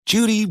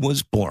Judy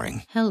was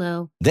boring.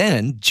 Hello.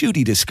 Then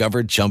Judy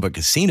discovered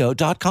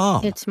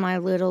ChumbaCasino.com. It's my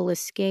little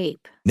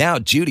escape. Now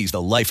Judy's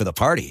the life of the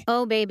party.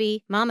 Oh,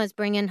 baby, mama's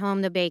bringing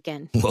home the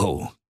bacon.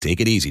 Whoa,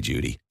 take it easy,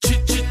 Judy.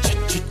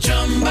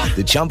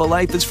 The Chumba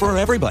life is for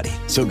everybody.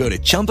 So go to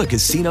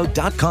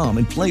ChumbaCasino.com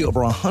and play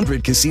over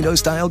 100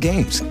 casino-style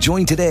games.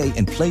 Join today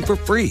and play for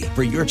free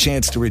for your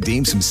chance to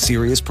redeem some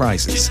serious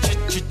prizes.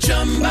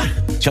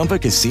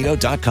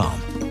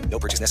 ChumbaCasino.com. No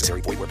purchase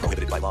necessary. Void where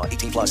prohibited by law.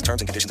 18 plus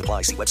terms and conditions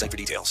apply. See website for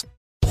details.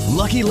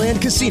 Lucky Land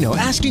Casino,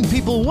 asking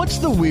people, what's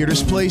the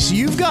weirdest place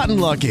you've gotten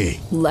lucky?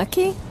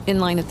 Lucky? In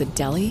line at the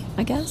deli,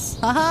 I guess?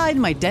 Aha,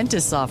 in my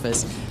dentist's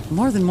office.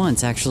 More than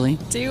once, actually.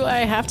 Do I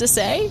have to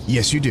say?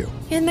 Yes, you do.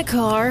 In the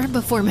car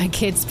before my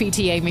kids'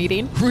 PTA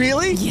meeting.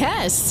 Really?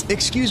 Yes.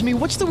 Excuse me,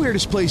 what's the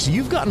weirdest place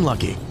you've gotten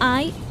lucky?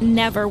 I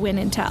never win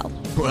and tell.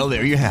 Well,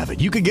 there you have it.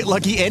 You can get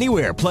lucky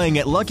anywhere, playing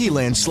at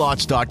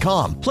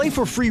LuckyLandSlots.com. Play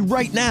for free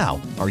right now.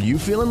 Are you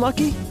feeling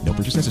lucky? No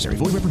purchase necessary.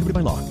 Void where prohibited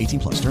by law. 18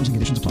 plus. Terms and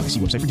conditions apply. See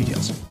website for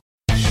details.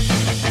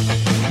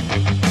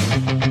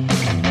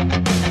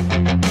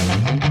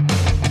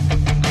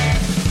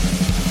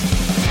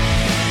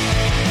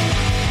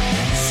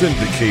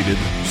 Syndicated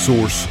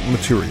source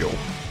material.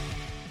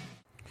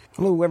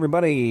 Hello,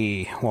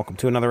 everybody. Welcome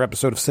to another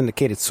episode of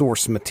Syndicated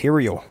Source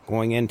Material.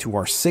 Going into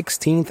our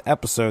 16th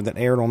episode that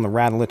aired on the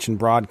Radulich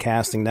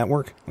Broadcasting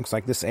Network. Looks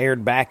like this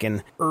aired back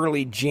in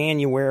early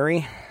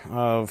January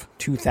of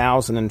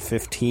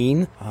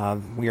 2015.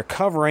 We are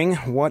covering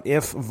What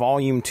If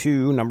Volume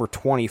 2, number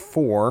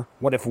 24,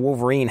 What If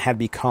Wolverine Had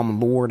Become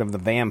Lord of the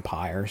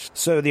Vampires.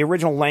 So the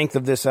original length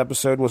of this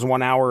episode was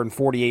 1 hour and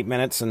 48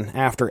 minutes, and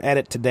after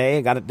edit today,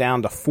 I got it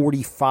down to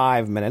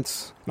 45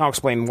 minutes. And I'll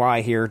explain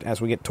why here as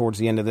we get towards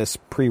the end of this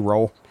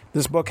pre-roll.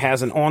 This book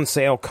has an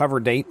on-sale cover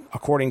date,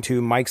 according to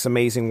Mike's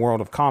Amazing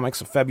World of Comics,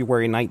 of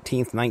February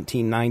 19th,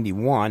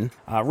 1991.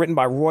 Written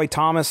by Roy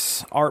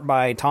Thomas, art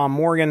by Tom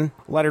Morgan,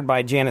 lettered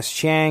by Janice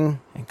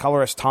Chiang, and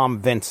colorist Tom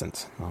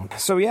Vincent.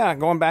 So yeah,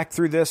 going back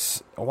through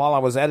this, while I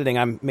was editing,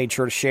 I made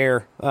sure to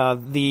share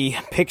the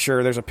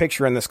picture. There's a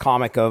picture in this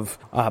comic of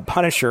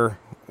Punisher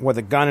with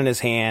a gun in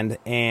his hand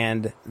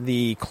and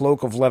the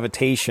cloak of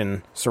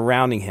levitation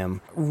surrounding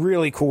him.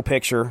 Really cool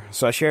picture.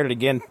 So I shared it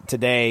again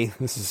today.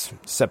 This is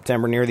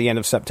September, near the end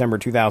of September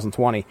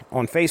 2020,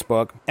 on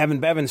Facebook. Evan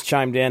Bevins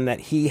chimed in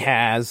that he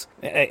has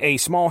a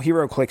small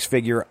HeroClix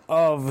figure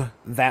of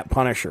that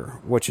Punisher,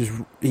 which is,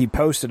 he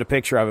posted a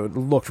picture of it. It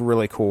looked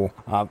really cool.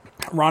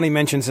 Ronnie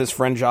mentions his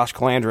friend Josh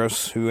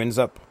Calandros, who ends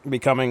up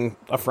becoming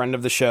a friend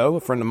of the show, a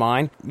friend of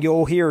mine.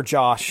 You'll hear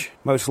Josh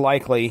most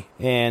likely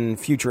in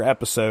future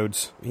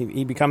episodes.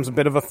 He becomes a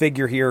bit of a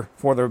figure here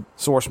for the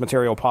Source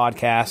Material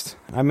podcast.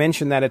 I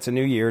mentioned that it's a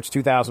new year, it's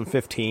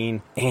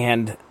 2015,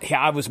 and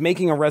I was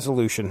making a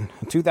resolution.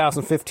 A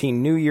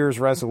 2015 New Year's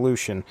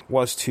resolution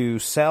was to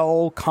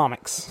sell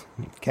comics,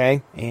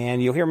 okay?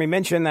 And you'll hear me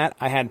mention that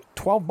I had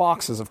 12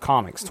 boxes of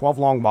comics, 12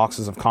 long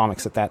boxes of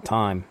comics at that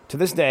time. To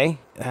this day,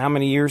 how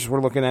many years?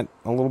 We're looking at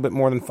a little bit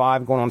more than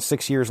 5, going on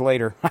 6 years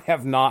later. I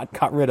have not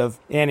got rid of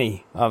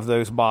any of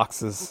those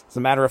boxes. As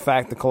a matter of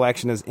fact, the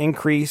collection has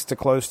increased to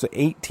close to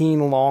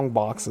 18 long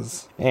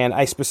boxes. And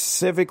I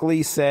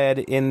specifically said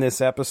in this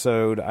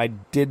episode, I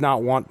did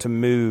not want to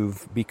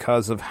move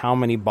because of how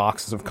many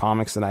boxes of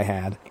comics that I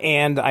had.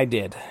 And I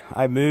did.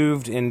 I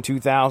moved in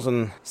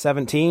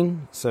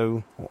 2017,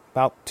 so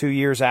about 2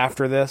 years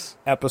after this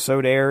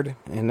episode aired,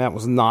 and that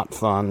was not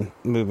fun,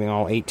 moving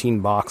all 18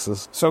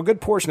 boxes. So a good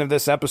portion of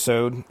this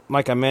episode,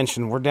 like I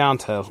mentioned, we're down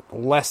to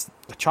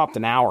chopped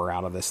an hour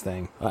out of this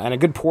thing. And a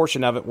good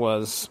portion of it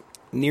was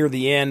near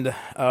the end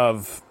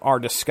of our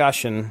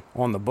discussion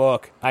on the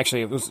book.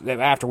 Actually, it was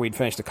after we'd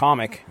finished the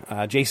comic.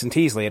 Jason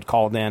Teasley had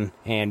called in,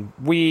 and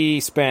we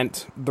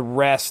spent the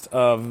rest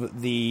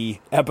of the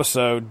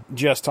episode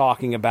just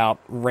talking about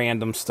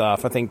random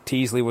stuff. I think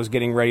Teasley was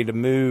getting ready to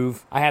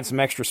move. I had some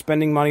extra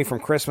spending money from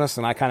Christmas,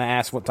 and I kind of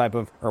asked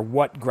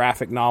what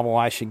graphic novel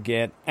I should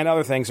get, and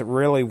other things that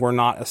really were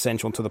not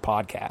essential to the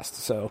podcast.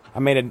 So I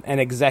made an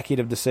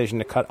executive decision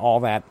to cut all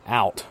that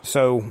out.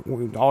 So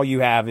all you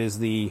have is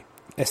the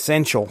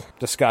essential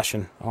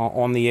discussion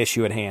on the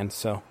issue at hand.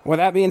 So with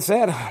that being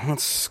said,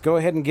 let's go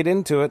ahead and get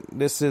into it.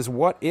 This is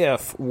What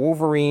If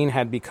Wolverine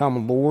Had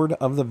Become Lord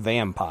of the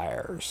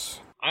Vampires.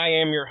 I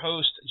am your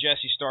host,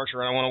 Jesse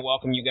Starcher, and I want to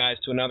welcome you guys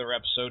to another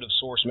episode of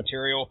Source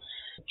Material.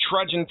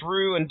 Trudging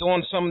through and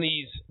doing some of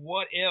these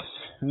What If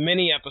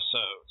mini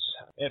episodes.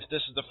 If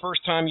this is the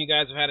first time you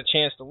guys have had a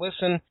chance to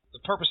listen, the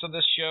purpose of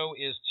this show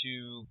is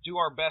to do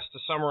our best to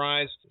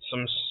summarize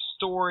some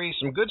stories,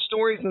 some good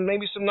stories, and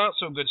maybe some not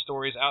so good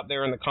stories out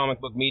there in the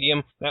comic book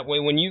medium. That way,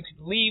 when you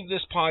leave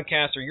this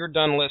podcast or you're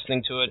done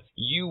listening to it,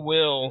 you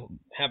will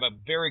have a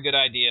very good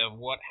idea of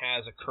what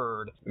has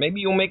occurred.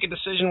 Maybe you'll make a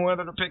decision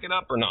whether to pick it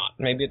up or not.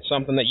 Maybe it's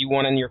something that you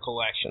want in your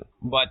collection.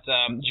 But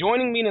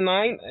joining me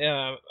tonight,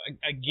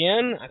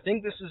 again, I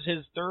think this is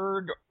his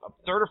third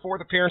or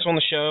fourth appearance on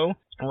the show.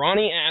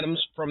 Ronnie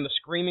Adams from the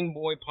Screaming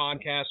Boy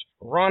podcast.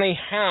 Ronnie,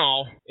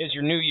 how is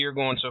your new year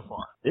going so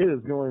far? It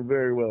is going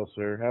very well,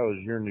 sir. How is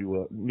your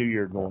new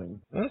year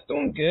going? Well, it's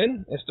doing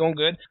good. It's doing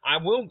good.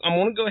 I'm going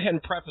to go ahead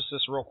and preface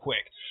this real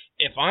quick.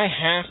 If I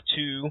have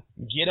to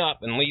get up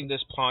and leave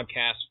this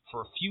podcast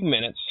for a few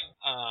minutes,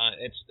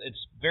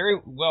 it's very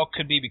well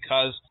could be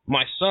because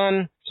my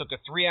son took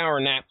a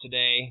 3-hour nap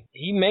today.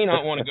 He may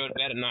not want to go to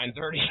bed at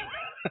 9:30.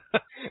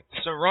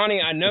 So,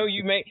 Ronnie, I know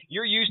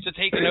you're used to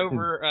taking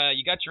over.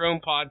 You got your own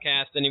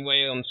podcast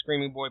anyway on the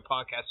Screaming Boy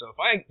podcast. So if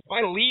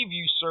I leave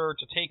you, sir,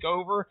 to take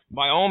over,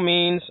 by all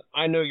means,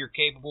 I know you're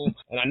capable,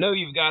 and I know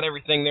you've got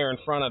everything there in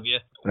front of you.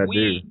 I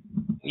do.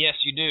 Yes,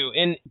 you do.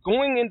 And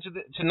going into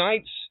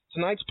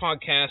tonight's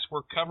podcast,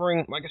 we're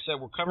covering, like I said,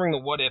 the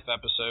what if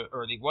episode,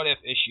 or the what if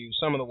issues,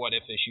 some of the what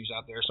if issues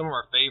out there, some of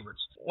our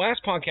favorites.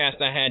 Last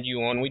podcast I had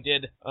you on, we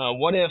did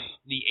what if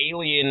the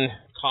alien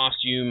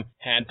costume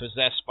had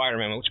possessed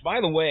Spider-Man, which,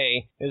 by the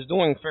way, is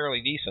doing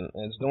fairly decent.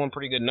 It's doing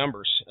pretty good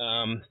numbers.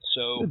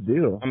 So good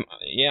deal.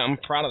 I'm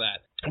proud of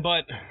that.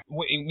 But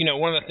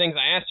one of the things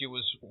I asked you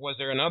was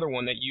there another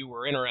one that you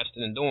were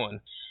interested in doing?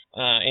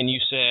 And you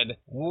said,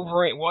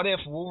 Wolverine. What if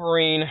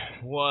Wolverine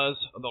was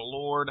the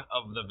Lord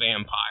of the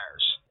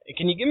Vampires?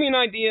 Can you give me an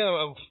idea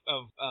of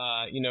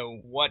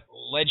what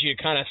led you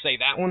to kind of say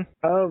that one?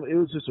 It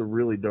was just a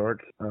really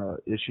dark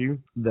issue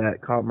that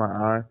caught my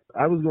eye.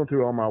 I was going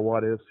through all my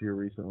what ifs here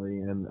recently,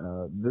 and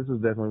this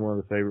is definitely one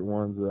of the favorite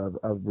ones that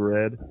I've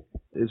read.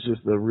 It's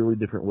just a really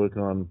different look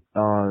on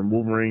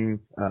Wolverine,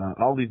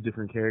 all these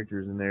different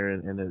characters in there,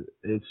 and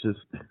it's just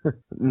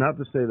not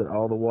to say that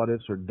all the what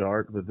ifs are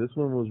dark, but this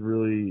one was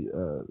really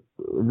a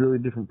really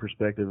different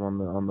perspective on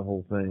the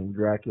whole thing.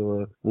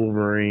 Dracula,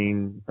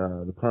 Wolverine,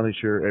 the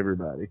Punisher,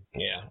 everybody.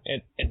 Yeah,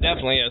 it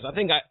definitely is. I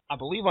think I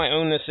believe I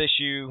own this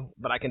issue,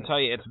 but I can tell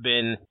you it's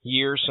been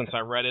years since I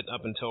read it,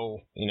 up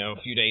until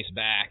a few days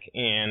back.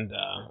 And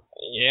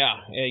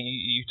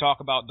you talk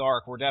about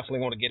dark. We're definitely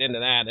going to get into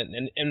that.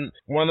 And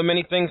one of the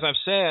many things I've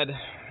said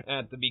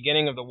at the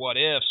beginning of the what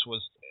ifs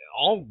was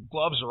all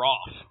gloves are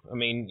off. I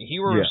mean,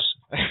 heroes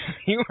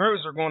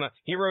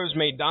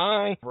may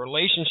die,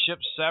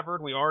 relationships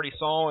severed. We already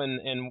saw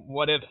in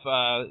what if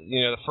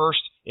the first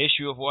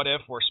issue of What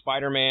If, where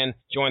Spider-Man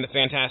joined the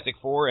Fantastic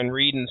Four, and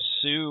Reed and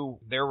Sue,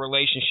 their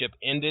relationship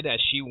ended as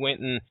she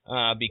went and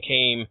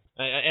became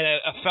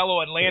a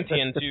fellow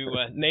Atlantean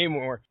to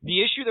Namor.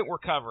 The issue that we're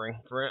covering,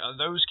 for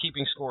those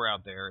keeping score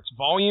out there, it's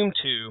Volume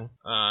 2,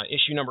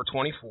 issue number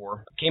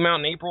 24. Came out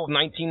in April of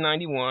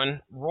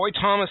 1991. Roy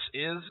Thomas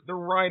is the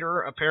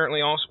writer,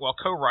 apparently also, well,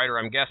 co-writer,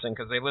 I'm guessing,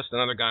 because they list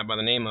another guy by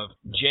the name of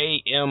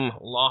J.M.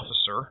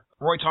 Lofficer.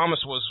 Roy Thomas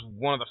was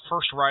one of the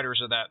first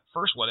writers of that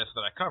first What If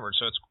that I covered,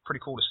 so it's pretty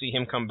cool to see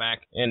him come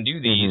back and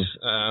do these.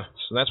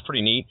 So that's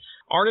pretty neat.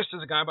 Artist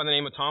is a guy by the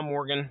name of Tom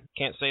Morgan.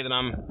 Can't say that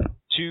I'm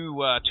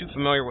too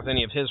familiar with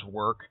any of his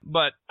work,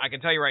 but I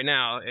can tell you right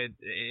now,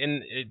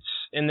 it's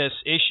in this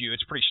issue,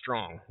 it's pretty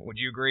strong. Would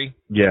you agree?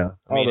 Yeah.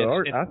 The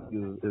art I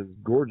think is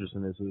gorgeous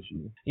in this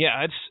issue.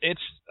 Yeah,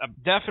 it's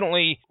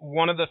definitely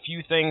one of the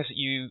few things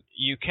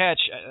you catch.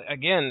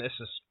 Again,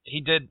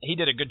 he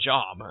did a good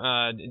job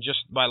just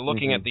by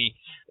looking at the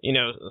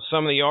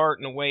some of the art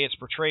and the way it's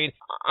portrayed.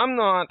 I'm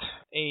not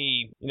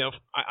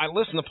I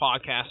listen to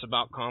podcasts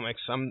about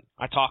comics.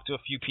 I talk to a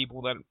few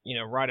people that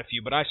write a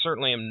few, but I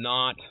certainly am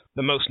not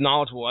the most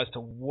knowledgeable as to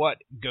what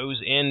goes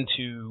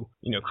into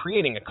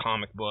creating a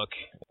comic book.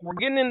 We're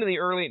getting into the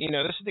early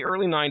this is the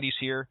early 90s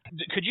here.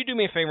 Could you do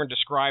me a favor and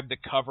describe the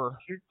cover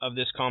of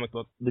this comic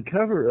book? The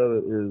cover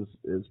of it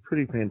is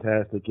pretty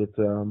fantastic.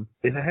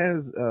 It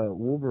has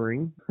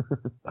Wolverine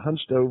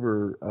hunched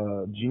over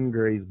Jean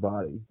Grey's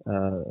body,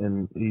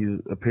 and he's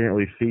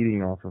apparently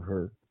feeding off of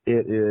her.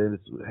 It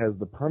has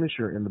the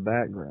Punisher in the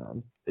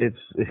background. It's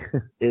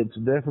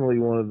definitely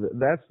one of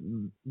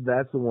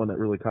that's the one that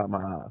really caught my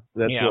eye.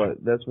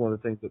 That's one of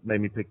the things that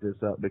made me pick this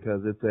up,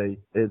 because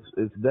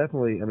it's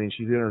definitely, I mean,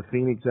 she's in her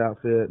Phoenix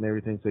outfit and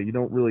everything, so you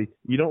don't really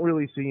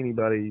see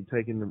anybody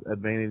taking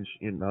advantage,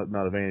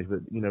 not advantage,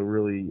 but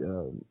really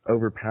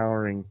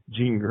overpowering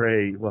Jean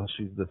Grey while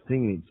she's the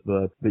Phoenix.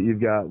 But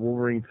you've got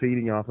Wolverine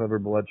feeding off of her,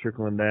 blood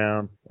trickling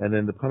down, and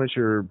then the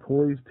Punisher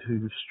poised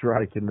to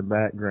strike in the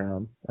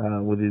background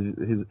with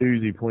his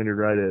Uzi pointed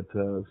right at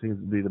seems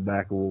to be the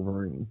back of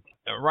Wolverine.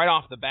 Right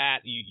off the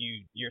bat,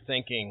 you're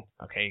thinking,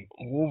 okay,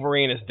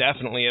 Wolverine is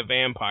definitely a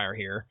vampire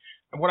here.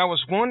 What I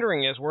was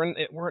wondering is, we're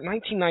at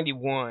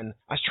 1991.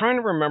 I was trying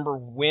to remember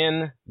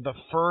when the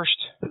first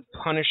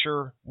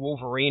Punisher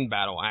Wolverine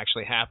battle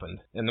actually happened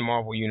in the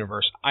Marvel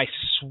Universe. I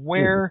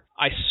swear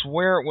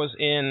it was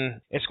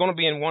it's going to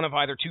be in one of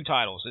either two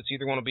titles. It's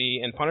either going to be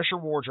in Punisher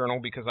War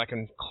Journal, because I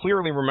can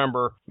clearly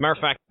remember. Matter of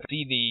fact,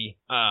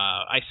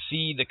 I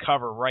see the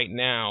cover right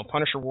now.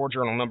 Punisher War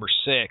Journal number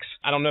 6.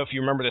 I don't know if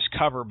you remember this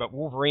cover, but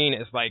Wolverine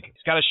is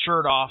he's got his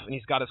shirt off and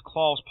he's got his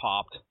claws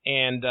popped,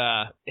 and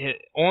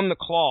on the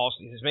claws,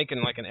 he's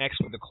making like an X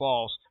with the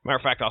claws. Matter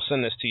of fact, I'll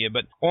send this to you,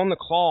 but on the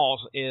claws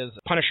is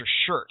Punisher's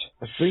shirt.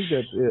 I think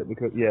that's it,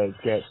 because it's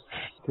got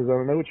because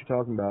I know what you're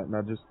talking about, and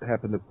I just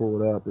happened to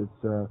pull it up.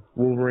 It's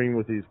Wolverine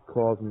with his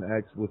claws and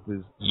axe with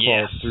his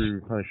claws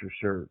through Punisher's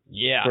shirt.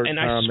 Yeah, First and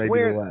time, I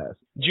swear, maybe the last.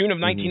 June of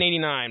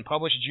 1989,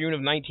 published June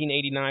of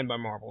 1989 by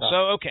Marvel.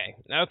 So, okay.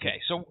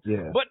 So,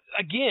 yeah. But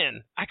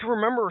again, I can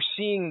remember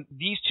seeing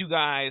these two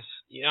guys.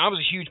 You know, I was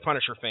a huge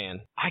Punisher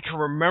fan. I can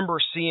remember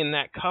seeing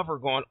that cover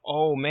going,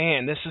 oh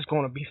man, this is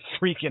going to be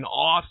freaking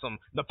awesome.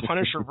 The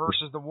Punisher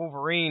versus the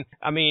Wolverine.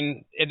 I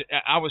mean,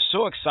 I was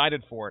so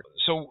excited for it.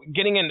 So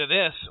getting into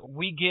this,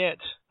 we get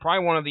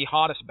probably one of the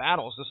hottest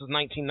battles. This is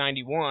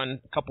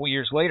 1991, a couple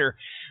years later.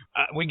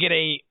 We get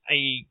a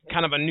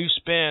kind of a new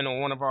spin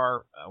on one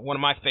of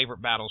my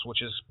favorite battles,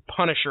 which is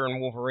Punisher and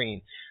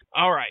Wolverine.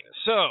 All right,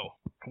 so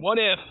what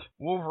if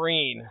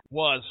Wolverine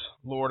was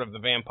Lord of the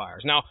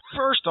Vampires? Now,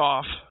 first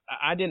off,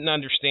 I didn't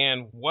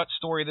understand what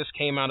story this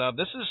came out of.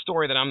 This is a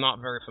story that I'm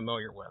not very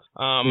familiar with.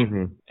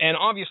 And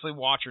obviously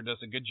Watcher does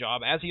a good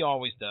job, as he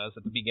always does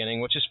at the beginning,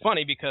 which is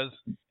funny because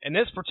in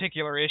this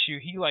particular issue,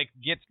 he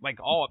gets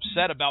all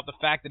upset about the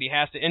fact that he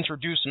has to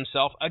introduce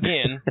himself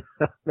again.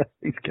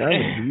 He's kind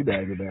of a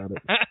D-bag about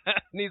it.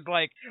 And he's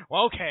like,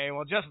 well, okay,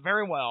 well, just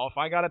very well. If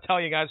I got to tell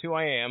you guys who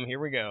I am, here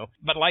we go.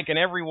 But like in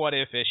every What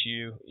If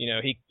issue, you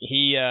know,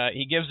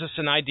 he gives us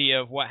an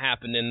idea of what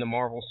happened in the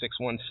Marvel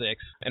 616.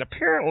 And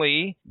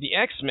apparently the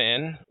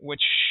X-Men,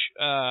 which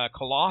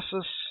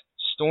Colossus,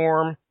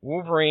 Storm,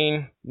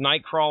 Wolverine,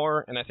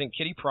 Nightcrawler, and I think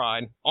Kitty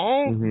Pryde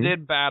all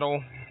did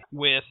battle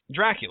with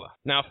Dracula.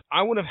 Now, if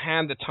I would have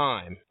had the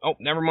time... Oh,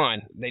 never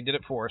mind. They did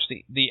it for us.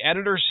 The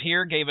editors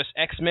here gave us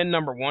X-Men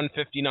number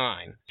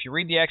 159. If you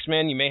read the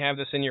X-Men, you may have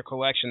this in your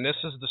collection.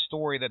 This is the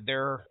story that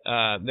they're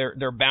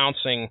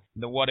bouncing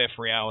the What If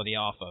reality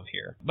off of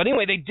here. But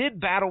anyway, they did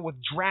battle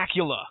with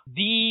Dracula,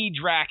 the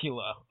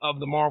Dracula of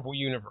the Marvel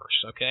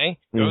Universe, okay?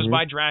 Goes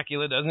by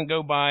Dracula, doesn't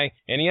go by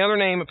any other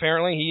name,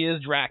 apparently. He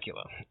is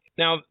Dracula.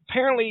 Now,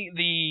 apparently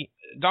the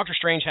Doctor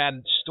Strange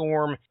had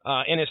Storm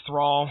in his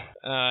thrall,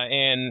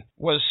 and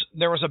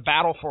there was a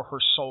battle for her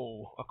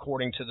soul,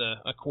 according to this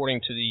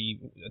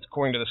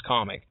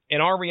comic.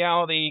 In our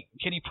reality,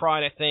 Kitty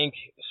Pryde, I think,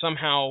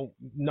 somehow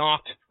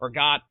knocked or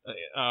got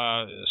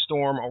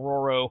Storm,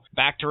 Aurora,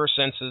 back to her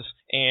senses,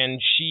 and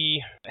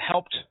she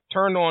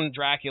turned on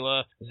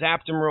Dracula,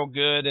 zapped him real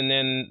good, and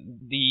then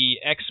the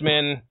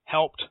X-Men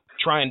helped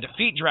try and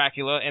defeat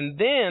Dracula, and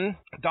then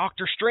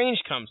Doctor Strange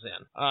comes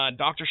in.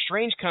 Doctor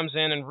Strange comes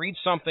in and reads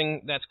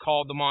something that's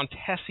called the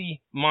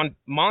Montesi.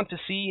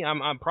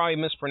 I'm probably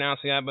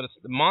mispronouncing that, but it's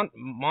the I'm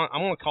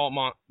going to call it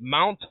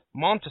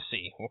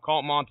Montesi. We'll call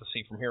it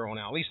Montesi from here on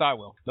out. At least I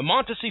will. The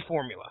Montesi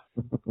formula.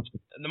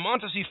 The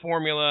Montesi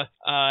formula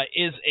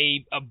is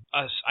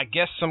I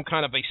guess some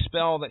kind of a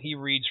spell that he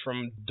reads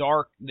from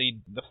the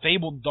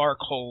fabled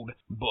Darkhold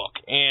book,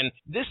 and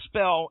this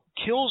spell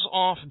kills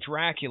off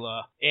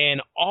Dracula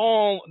and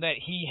all that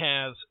he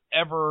has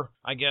ever,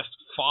 I guess,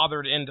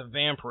 fathered into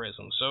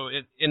vampirism. So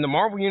in the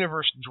Marvel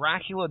Universe,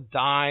 Dracula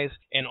dies,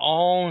 and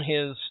all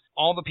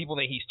the people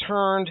that he's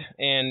turned,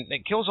 and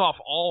it kills off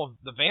all of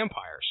the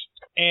vampires.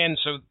 And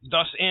so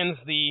thus ends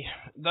the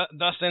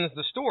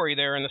story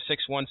there in the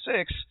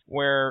 616,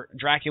 where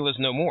Dracula's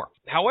no more.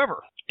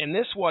 However, in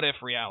this What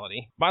If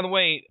reality, by the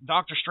way,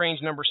 Doctor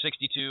Strange number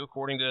 62,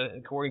 according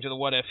to the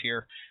What If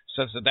here,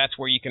 says that that's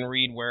where you can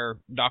read where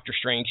Doctor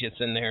Strange gets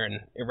in there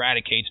and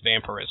eradicates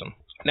vampirism.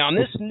 Now, in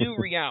this new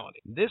reality,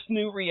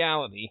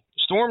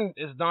 Storm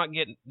does not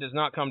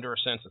come to her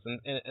senses, and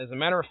as a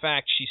matter of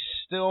fact, she's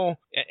still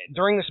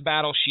during this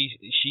battle.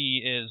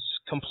 She is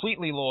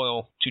completely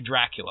loyal to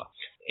Dracula.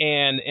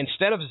 And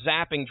instead of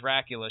zapping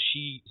Dracula,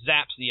 she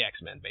zaps the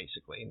X-Men,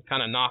 basically, and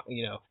kind of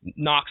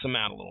knocks them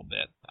out a little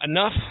bit.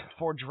 Enough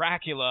for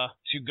Dracula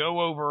to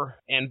go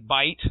over and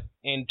bite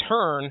and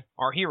turn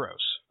our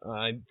heroes.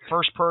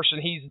 First person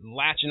he's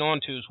latching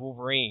onto is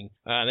Wolverine.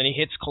 Then he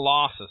hits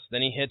Colossus.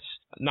 Then he hits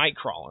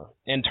Nightcrawler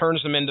and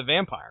turns them into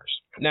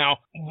vampires. Now,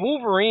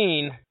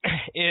 Wolverine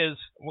is,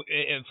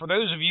 for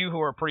those of you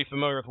who are pretty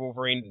familiar with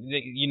Wolverine,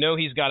 you know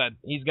he's got a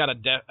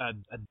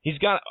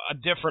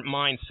different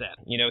mindset.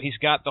 You know, he's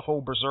got the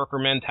whole berserker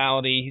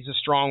mentality. He's a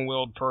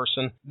strong-willed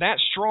person. That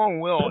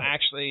strong will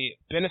actually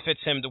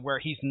benefits him to where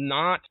he's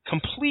not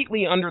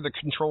completely under the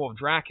control of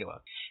Dracula.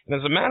 And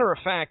as a matter of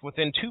fact,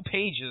 within 2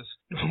 pages,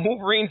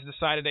 Wolverine's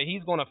decided that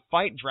he's going to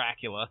fight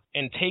Dracula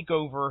and take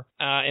over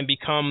and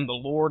become the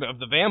Lord of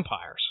the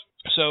Vampires.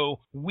 So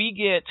we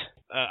get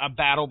a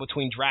battle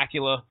between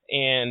Dracula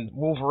and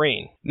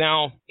Wolverine.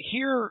 Now,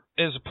 here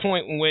is a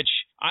point in which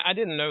I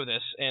didn't know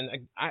this,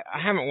 and I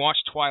haven't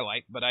watched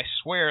Twilight, but I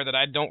swear that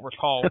I don't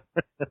recall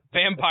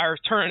vampires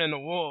turning into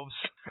wolves.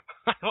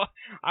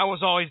 I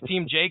was always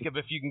Team Jacob,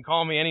 if you can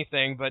call me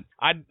anything, but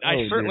I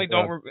certainly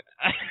don't.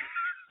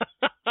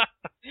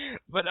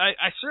 But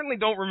I certainly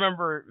don't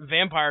remember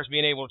vampires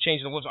being able to change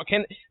into wolves.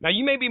 Now,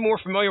 you may be more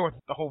familiar with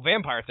the whole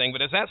vampire thing,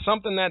 but is that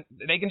something that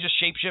they can just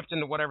shapeshift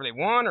into whatever they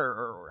want,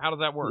 or how does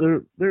that work?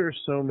 There are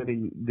so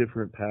many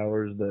different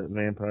powers that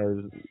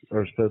vampires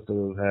are supposed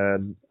to have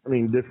had. I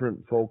mean,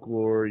 different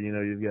folklore,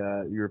 you've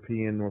got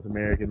European, North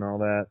American, all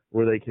that,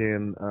 where they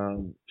can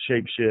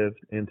shapeshift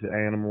into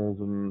animals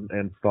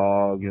and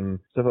fog and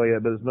stuff like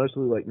that, but it's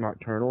mostly like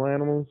nocturnal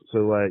animals.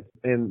 So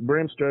and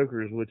Bram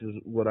Stoker's, which is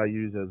what I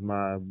use as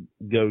my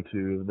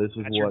go-to. This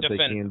is what they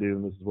can do,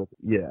 and this is what,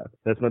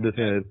 that's my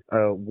definitive.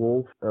 A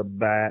wolf, a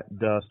bat,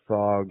 dust,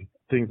 fog,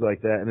 things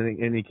like that,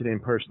 and he can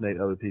impersonate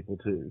other people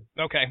too.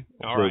 Okay,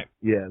 all right.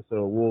 Yeah, so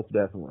a wolf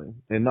definitely.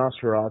 And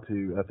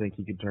Nosferatu, I think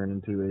he could turn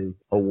into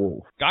a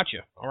wolf.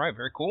 Gotcha. All right,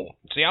 very cool.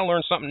 See, I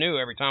learn something new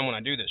every time when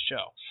I do this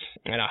show,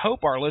 and I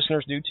hope our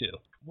listeners do too.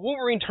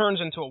 Wolverine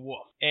turns into a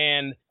wolf,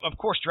 and of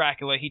course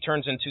Dracula, he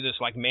turns into this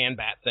like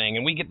man-bat thing,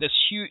 and we get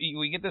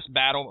this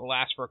battle that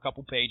lasts for a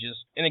couple pages.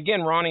 And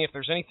again, Ronnie, if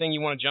there's anything you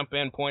want to jump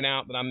in, point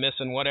out that I'm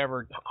missing,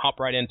 whatever, hop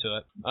right into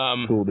it.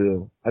 Cool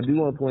deal. I do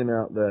want to point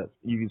out that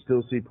you can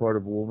still see part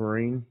of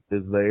Wolverine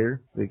is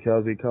there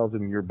because he calls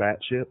him your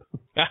Batship,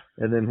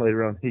 and then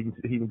later on he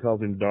even calls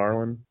him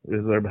Darlin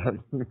as they're about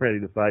ready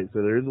to fight.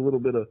 So there is a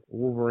little bit of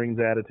Wolverine's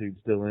attitude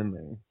still in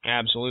there.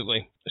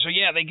 Absolutely. So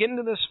yeah, they get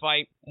into this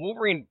fight.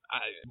 Wolverine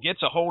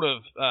gets a hold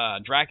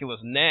of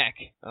Dracula's neck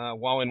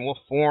while in wolf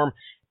form.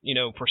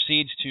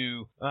 Proceeds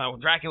to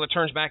Dracula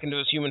turns back into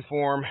his human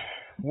form.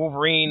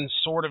 Wolverine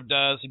sort of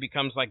does. He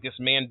becomes like this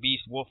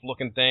man-beast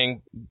wolf-looking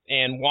thing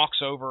and walks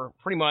over.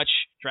 Pretty much,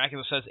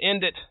 Dracula says,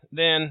 "End it,"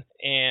 then,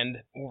 and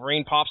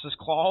Wolverine pops his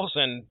claws,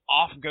 and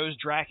off goes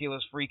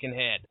Dracula's freaking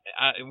head.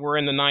 We're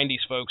in the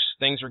 90s, folks.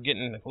 Things are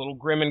getting a little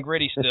grim and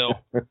gritty still.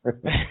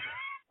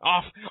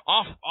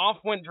 Off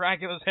went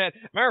Dracula's head.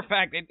 Matter of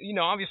fact,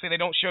 obviously they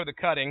don't show the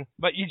cutting,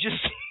 but you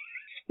just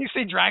you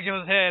see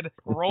Dracula's head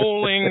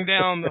rolling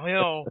down the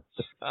hill,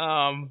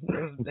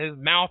 his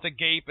mouth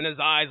agape and his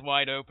eyes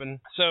wide open.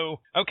 So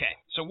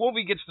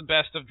Wolvie gets the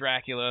best of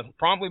Dracula,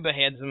 promptly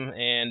beheads him,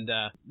 and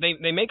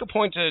they make a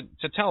point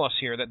to tell us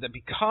here that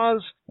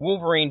because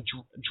Wolverine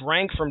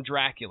drank from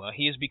Dracula,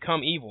 he has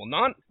become evil.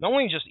 Not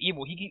only just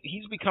evil,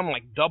 he's become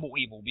like double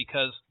evil,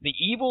 because the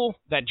evil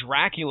that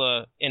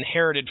Dracula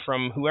inherited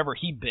from whoever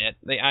he bit,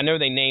 I know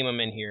they name him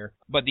in here,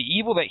 but the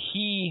evil that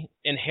he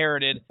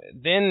inherited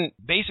then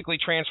basically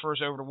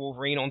transfers over to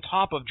Wolverine on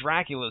top of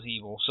Dracula's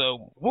evil.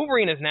 So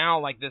Wolverine is now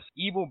like this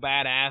evil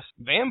badass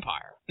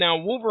vampire. Now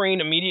Wolverine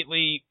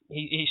immediately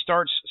he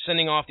starts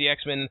sending off the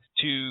X-Men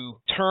to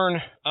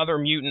turn other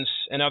mutants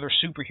and other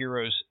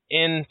superheroes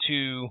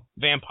into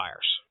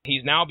vampires.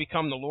 He's now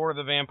become the Lord of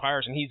the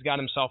Vampires, and he's got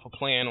himself a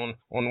plan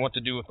on what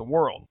to do with the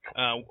world.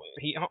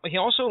 He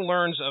also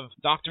learns of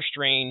Doctor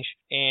Strange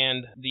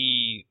and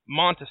the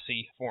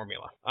Montesi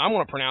formula. I'm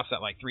going to pronounce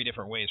that like 3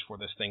 different ways before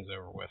this thing's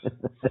over with.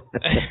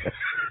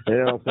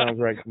 It all sounds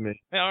right to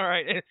me. All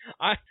right.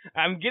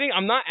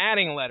 I'm not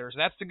adding letters.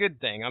 That's the good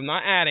thing. I'm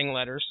not adding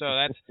letters,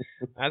 so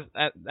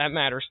that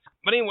matters.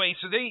 But anyway,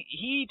 so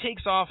he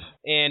takes off,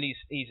 and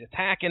he's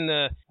attacking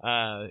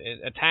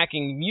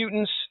attacking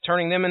mutants,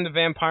 turning them into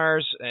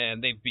vampires,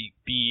 and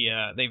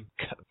they've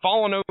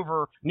fallen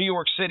over New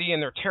York City,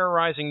 and they're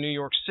terrorizing New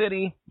York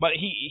City. But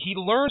he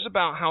learns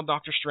about how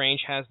Doctor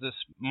Strange has this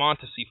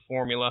Montesi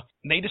formula.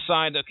 They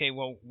decide, okay,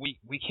 well,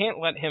 we can't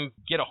let him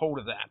get a hold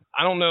of that.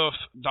 I don't know if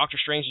Doctor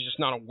Strange is just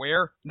not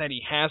aware that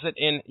he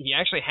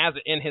actually has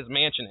it in his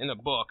mansion in a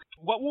book.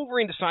 What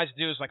Wolverine decides to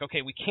do is like,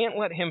 okay, we can't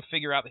let him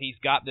figure out that he's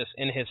got this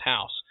in his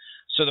house.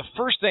 So the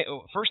first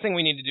thing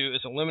we need to do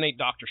is eliminate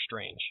Doctor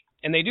Strange.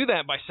 And they do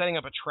that by setting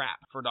up a trap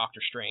for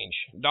Doctor Strange.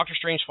 Doctor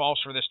Strange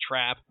falls for this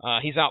trap.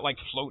 He's out like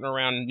floating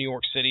around New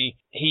York City.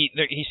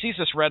 He sees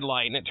this red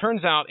light, and it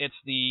turns out it's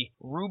the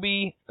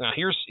Ruby.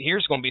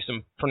 Here's going to be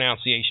some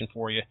pronunciation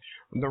for you.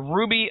 The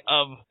Ruby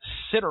of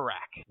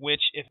Cyttorak,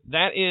 which, if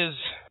that is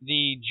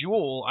the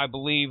jewel, I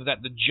believe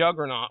that the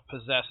Juggernaut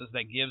possesses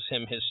that gives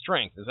him his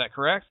strength. Is that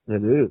correct?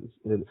 It is.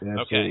 It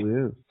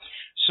absolutely is.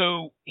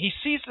 So he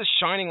sees this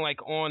shining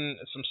like on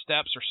some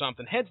steps or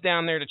something, heads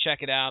down there to check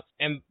it out,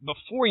 and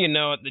before you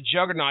know it, the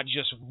Juggernaut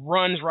just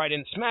runs right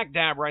in, smack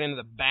dab right into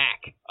the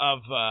back of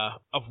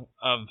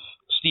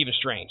Stephen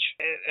Strange.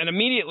 And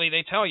immediately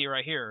they tell you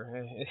right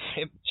here,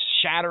 it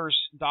shatters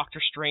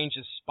Doctor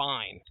Strange's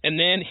spine. And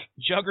then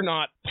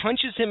Juggernaut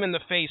punches him in the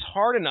face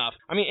hard enough,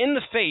 in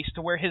the face,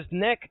 to where his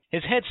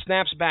head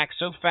snaps back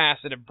so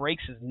fast that it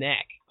breaks his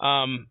neck.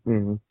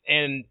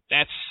 And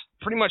that's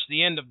pretty much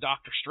the end of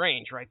Doctor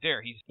Strange right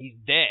there. He's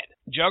dead.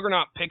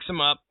 Juggernaut picks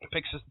him up,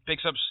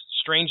 picks up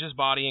Strange's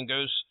body, and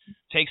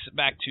takes it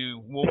back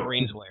to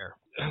Wolverine's lair.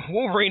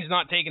 Wolverine's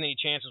not taking any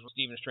chances with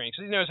Stephen Strange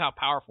because he knows how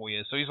powerful he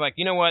is. So he's like,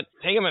 you know what?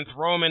 Take him and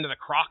throw him into the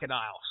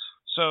crocodiles.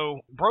 So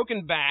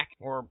broken back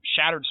or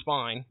shattered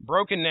spine,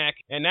 broken neck,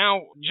 and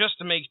now just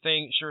to make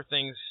sure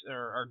things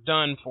are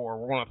done for,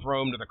 we're going to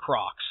throw him to the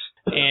crocs.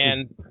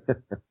 And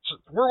so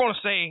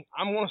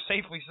I'm going to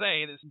safely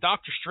say that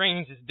Doctor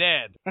Strange is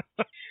dead.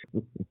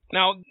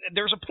 Now,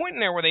 there's a point in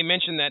there where they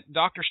mention that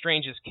Doctor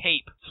Strange's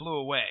cape flew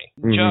away.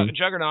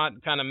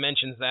 Juggernaut kind of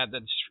mentions that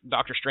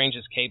Doctor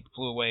Strange's cape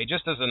flew away,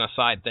 just as an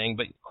aside thing,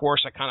 but of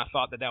course I kind of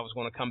thought that was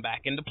going to come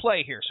back into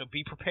play here, so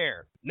be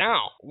prepared.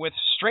 Now, with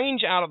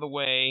Strange out of the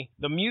way,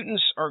 the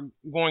mutants are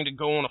going to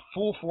go on a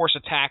full force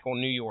attack on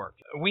New York.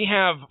 We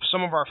have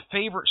some of our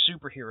favorite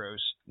superheroes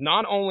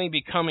not only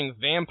becoming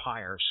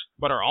vampires,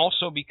 but are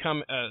also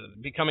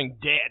becoming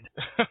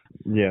dead.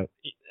 Yeah.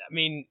 I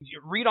mean,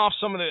 read off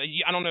some of the.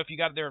 I don't know if you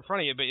got it there in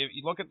front of you, but if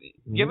you look at,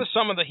 give us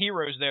some of the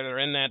heroes there that are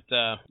in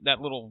that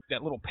little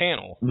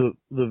panel. The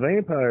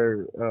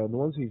vampire, the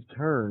ones he's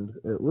turned,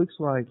 it looks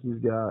like he's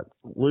got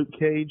Luke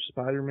Cage,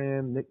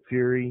 Spider-Man, Nick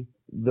Fury.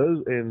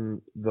 Those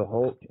and the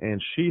Hulk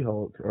and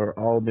She-Hulk are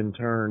all been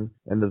turned,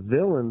 and the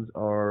villains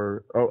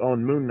are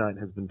on Moon Knight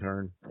has been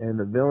turned, and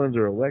the villains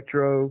are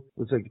Electro,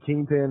 looks like the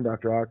Kingpin,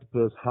 Dr.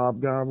 Octopus,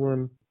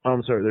 Hobgoblin.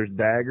 I'm sorry, there's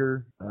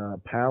Dagger,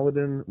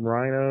 Paladin,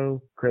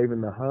 Rhino, Kraven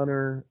the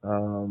Hunter,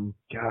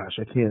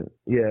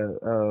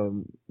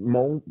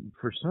 Mole,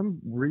 for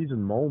some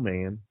reason, Mole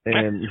Man,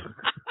 and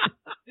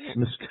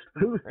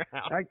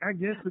I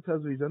guess because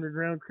of these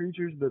underground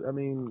creatures, but I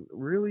mean,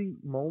 really,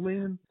 Mole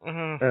Man?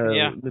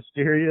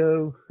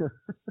 Mysterio,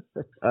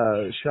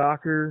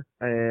 Shocker,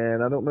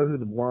 and I don't know who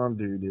the blonde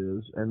dude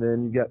is, and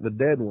then you got the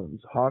dead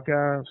ones,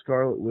 Hawkeye,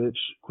 Scarlet Witch,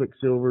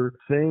 Quicksilver,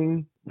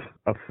 Thing,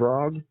 a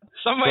frog.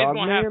 Somebody's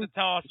going to have to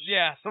tell us.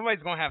 Yeah,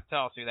 somebody's going to have to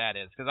tell us who that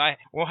is, because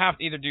we'll have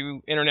to either do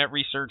internet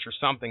research or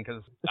something,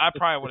 because I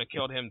probably would have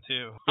killed him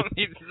too.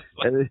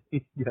 And then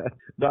you got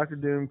Dr.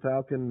 Doom,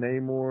 Falcon,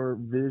 Namor,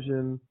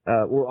 Vision.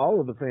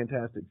 All of the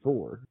Fantastic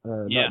Four,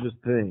 not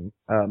just Thing.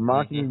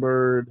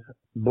 Mockingbird,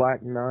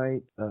 Black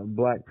Knight,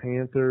 Black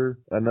Panther,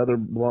 another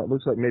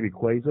looks like maybe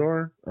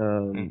Quasar,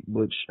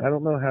 which I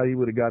don't know how you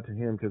would have got to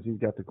him because he's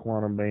got the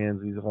quantum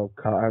bands, he's all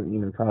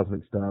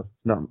cosmic stuff.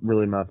 Not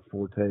really my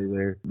forte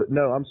there. But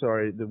no, I'm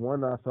sorry. The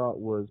one I thought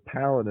was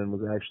Paladin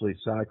was actually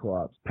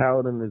Cyclops.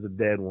 Paladin is a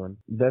dead one.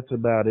 That's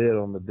about it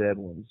on the dead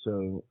one.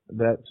 So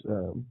that's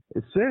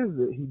it says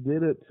that he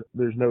did it.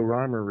 There's no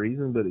rhyme or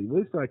reason, but it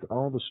looks like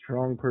all the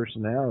strong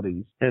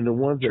personalities and the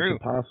ones that can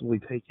possibly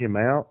take him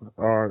out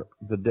are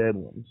the dead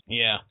ones.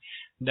 Yeah,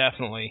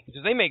 definitely.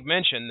 Because they make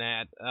mention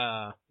that,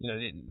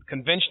 the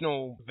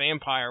conventional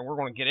vampire, we're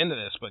going to get into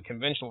this, but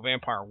conventional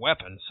vampire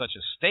weapons such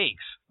as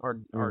stakes are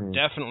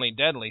definitely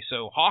deadly.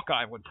 So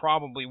Hawkeye would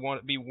probably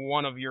be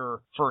one of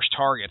your first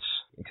targets.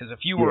 Because if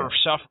you were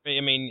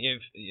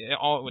if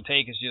all it would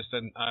take is just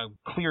a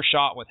clear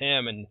shot with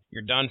him and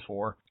you're done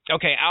for.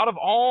 Okay, out of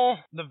all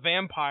the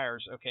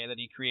vampires, that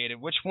he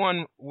created, which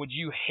one would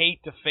you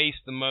hate to face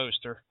the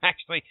most? Or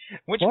actually,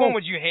 which one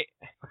would you hate?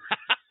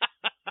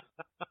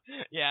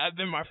 Yeah, that'd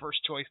been my first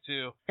choice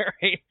too.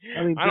 Right?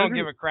 I mean, I don't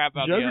give a crap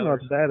about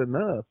Juggernaut's the others. bad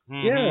enough.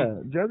 Mm-hmm.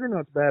 Yeah,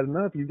 Juggernaut's bad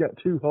enough. You've got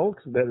two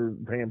Hulks that are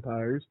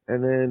vampires,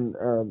 and then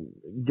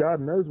God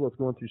knows what's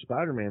going through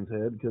Spider-Man's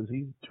head because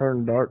he's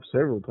turned dark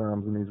several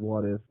times in these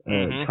What If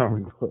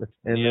comic books.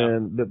 And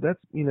then, but that's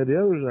the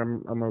others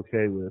I'm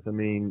okay with. I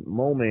mean,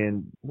 Mole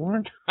Man,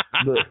 what?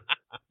 But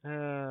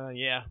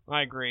yeah,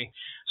 I agree.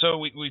 So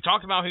we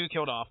talked about who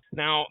killed off.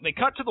 Now they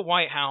cut to the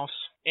White House.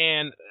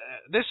 And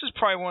this is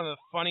probably one of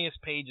the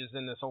funniest pages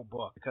in this whole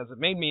book because it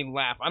made me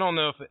laugh. I don't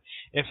know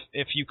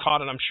if you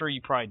caught it. I'm sure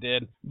you probably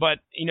did. But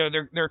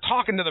they're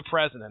talking to the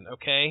president.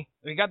 Okay,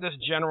 we got this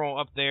general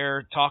up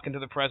there talking to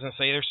the president,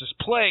 say there's this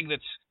plague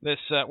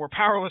we're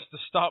powerless to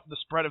stop the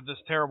spread of this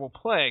terrible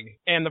plague.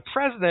 And the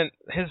president,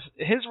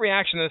 his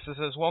reaction to this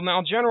is, well,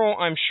 now, General,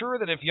 I'm sure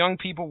that if young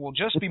people will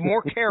just be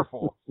more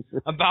careful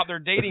about their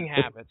dating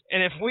habits,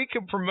 and if we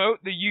could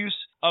promote the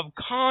use of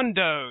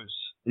condos.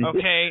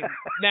 Okay,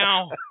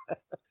 now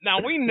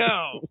we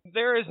know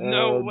there is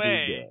no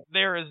way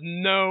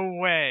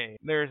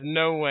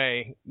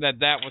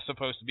that was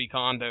supposed to be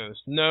condos.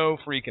 No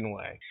freaking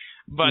way.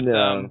 But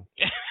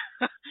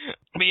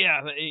but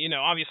yeah,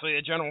 obviously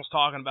the general's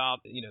talking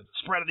about the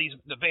spread of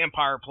the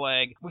vampire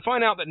plague. We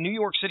find out that New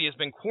York City has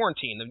been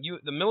quarantined.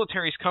 The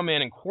military's come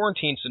in and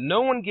quarantined, so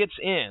no one gets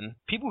in.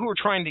 People who are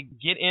trying to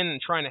get in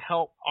and trying to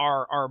help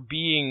are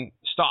being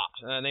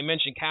stopped. They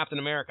mentioned Captain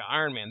America,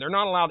 Iron Man. They're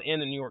not allowed in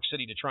New York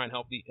City to try and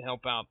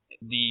help out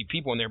the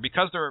people in there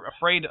because they're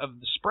afraid of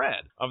the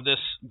spread of this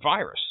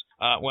virus.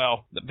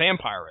 The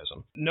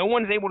vampirism. No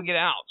one's able to get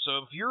out.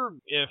 So if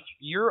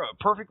you're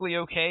perfectly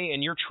okay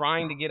and you're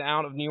trying to get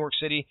out of New York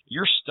City,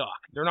 you're stuck.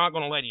 They're not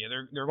going to let you.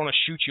 They're going to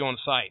shoot you on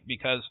sight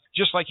because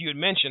just like you had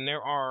mentioned,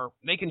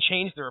 they can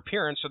change their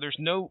appearance. So there's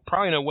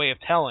probably no way of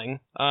telling.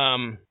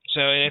 So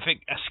if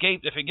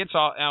it gets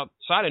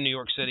outside of New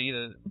York City,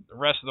 the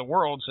rest of the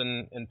world's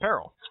in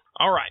peril.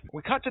 All right,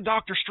 we cut to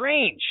Dr.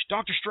 Strange.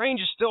 Dr. Strange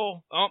is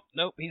still, oh,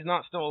 nope, he's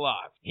not still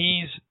alive.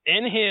 He's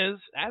in his,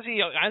 as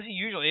he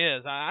usually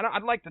is.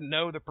 I'd like to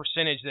know the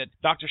percentage that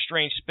Dr.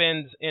 Strange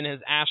spends in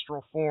his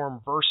astral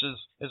form versus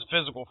his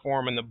physical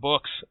form in the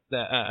books,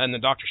 in the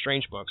Doctor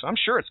Strange books. I'm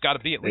sure it's got to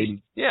be at least,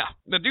 80. Yeah,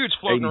 the dude's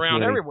floating 80-20.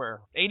 around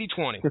everywhere.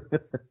 80-20.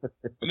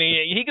 I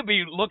mean, he could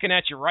be looking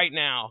at you right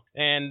now,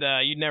 and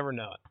you'd never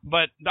know it.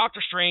 But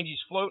Dr. Strange,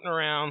 he's floating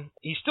around.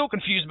 He's still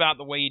confused about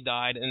the way he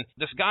died, and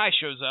this guy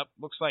shows up,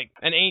 looks like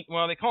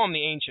they call him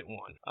the Ancient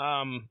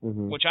One,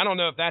 which I don't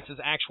know if that's his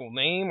actual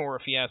name or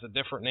if he has a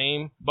different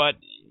name, but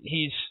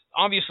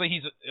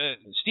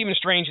Stephen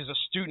Strange is a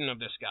student of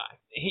this guy.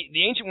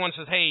 The Ancient One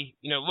says, hey,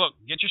 look,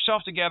 get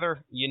yourself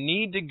together. You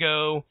need to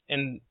go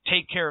and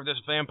take care of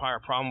this vampire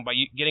problem by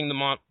getting the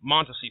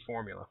Montassi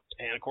formula.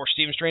 And, of course,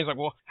 Stephen Strange's like,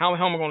 well, how the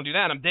hell am I going to do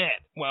that? I'm dead.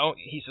 Well,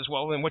 he says,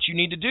 well, then what you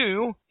need to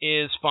do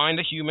is find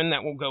a human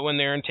that will go in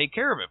there and take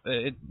care of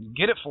it.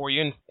 Get it for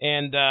you,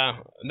 and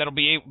that'll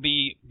be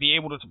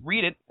able to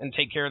read it and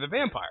take care of the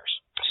vampires.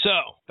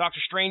 So, Dr.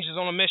 Strange is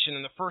on a mission,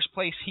 and the first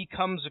place he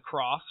comes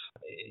across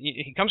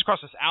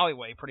this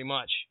alleyway, pretty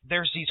much.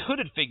 There's these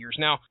hooded figures.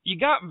 Now, you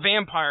got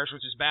vampires,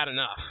 which is bad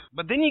enough,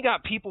 but then you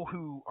got people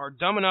who are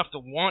dumb enough to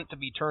want to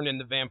be turned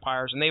into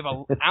vampires, and they've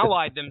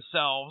allied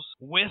themselves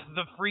with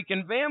the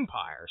freaking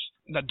vampires.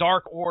 The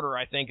Dark Order,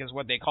 I think, is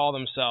what they call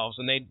themselves,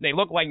 and they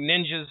look like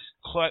ninjas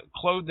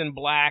clothed in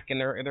black,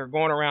 and they're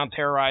going around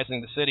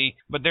terrorizing the city.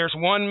 But there's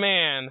one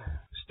man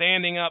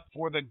standing up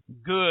for the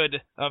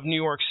good of New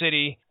York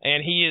City,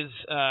 and he is,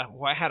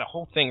 I had a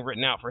whole thing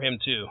written out for him,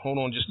 too. Hold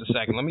on just a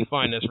second. Let me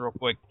find this real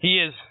quick.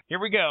 Here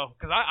we go,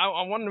 because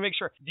I wanted to make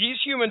sure. These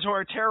humans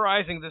are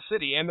terrorizing the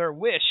city, and their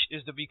wish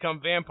is to become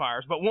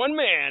vampires, but one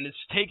man is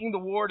taking the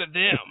war to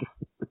them.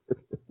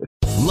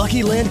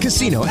 Lucky Land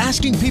Casino,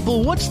 asking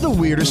people, what's the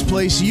weirdest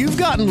place you've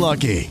gotten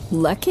lucky?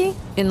 Lucky?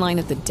 In line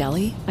at the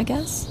deli, I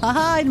guess?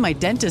 Aha, in my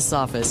dentist's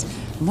office.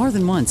 More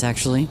than once,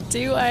 actually.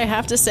 Do I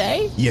have to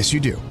say? Yes, you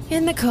do.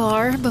 In the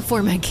car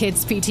before my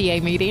kids'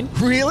 PTA meeting.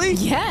 Really?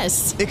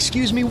 Yes.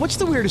 Excuse me, what's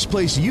the weirdest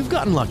place you've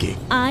gotten lucky?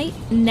 I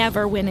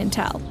never win and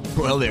tell.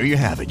 Well, there you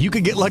have it. You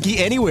can get lucky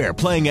anywhere,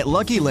 playing at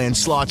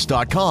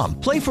LuckyLandSlots.com.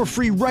 Play for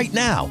free right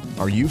now.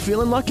 Are you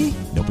feeling lucky?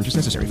 No purchase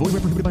necessary. Void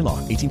where prohibited by law.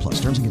 18+.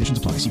 Terms and conditions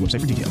apply. See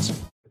website for details.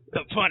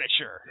 The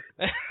Punisher.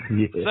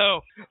 Yeah.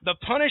 So the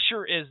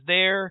Punisher is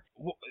there.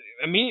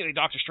 Immediately,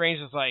 Dr. Strange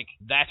is like,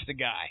 that's the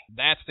guy.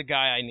 That's the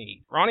guy I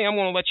need. Ronnie, I'm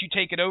going to let you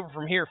take it over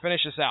from here.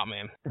 Finish this out,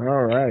 man.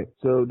 All right.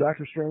 So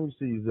Dr. Strange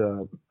sees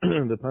the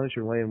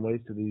Punisher laying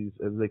waste to these,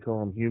 as they call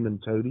them, human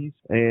toadies.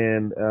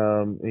 And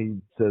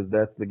he says,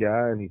 that's the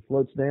guy. And he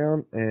floats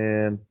down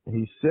and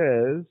he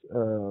says,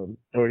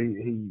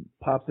 he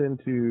pops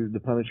into the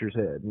Punisher's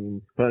head.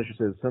 And the Punisher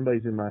says,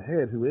 somebody's in my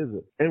head. Who is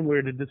it? And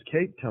where did this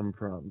cape come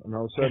from? And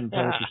all of a sudden,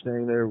 Punisher's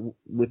standing there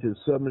with his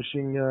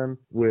submachine gun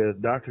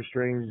with Dr.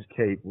 Strange's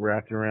cape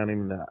wrapped around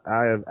him in the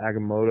Eye of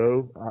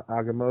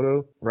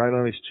Agamotto, right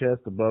on his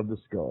chest above the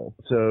skull.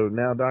 So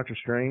now Dr.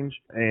 Strange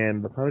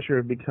and the Punisher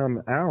have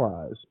become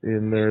allies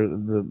in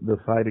the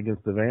fight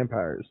against the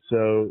vampires.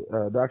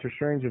 So Dr.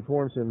 Strange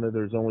informs him that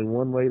there's only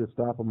one way to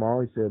stop them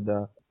all. He said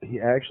he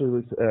actually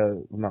looks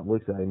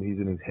at him, he's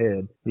in his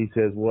head. He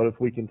says, what if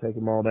we can take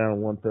them all down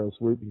in one fell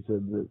swoop? He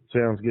said, that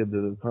sounds good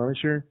to the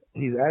Punisher.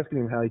 He's asking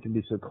him how he can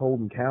be so cold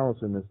and callous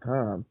in this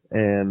time.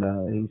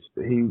 And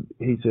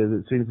he says,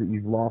 it seems that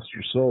you've lost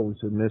your soul. He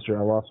said, mister,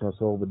 I lost my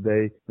soul the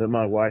day that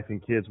my wife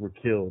and kids were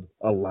killed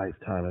a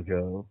lifetime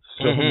ago.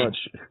 So much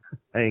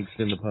angst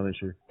in the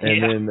Punisher.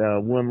 And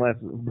then one last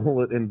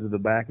bullet into the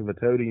back of a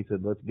toady. He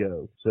said, let's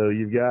go. So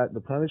you've got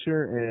the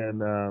Punisher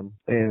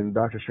and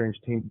Doctor Strange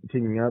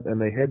teaming up, and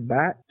they head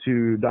back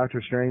to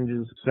Doctor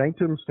Strange's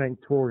Sanctum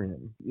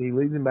Sanctorum. He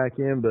leads him back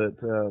in,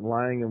 but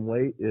lying in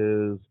wait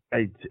is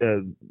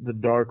the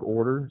Dark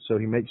Order, so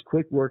he makes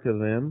quick work of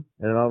them,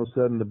 and all of a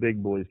sudden the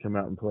big boys come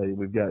out and play.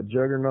 We've got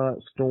Juggernaut,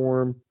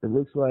 Storm, it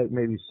looks like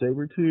maybe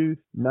Sabretooth,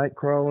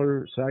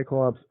 Nightcrawler,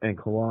 Cyclops, and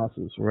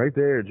Colossus. Right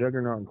there,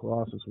 Juggernaut and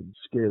Colossus would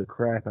scare the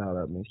crap out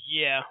of me.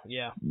 Yeah,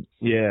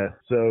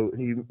 so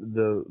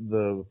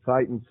the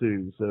fight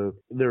ensues. So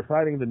they're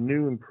fighting the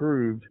new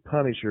improved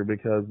Punisher,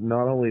 because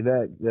not only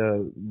that,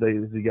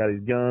 he got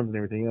his guns and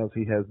everything else,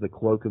 he has the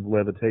cloak of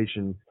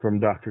levitation from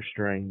Doctor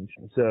Strange.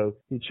 So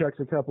he chucks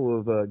a couple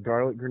of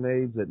garlic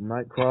grenades at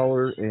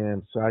Nightcrawler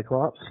and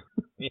Cyclops.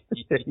 He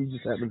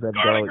just happens to have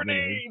garlic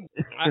grenades.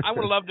 I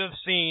would have loved to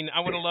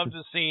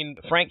have seen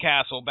Frank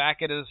Castle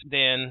back at his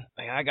den.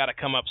 I got to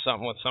come up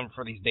with something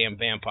for these damn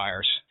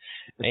vampires.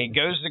 And he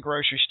goes to the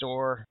grocery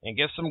store and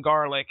gets some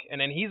garlic, and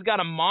then he's got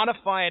to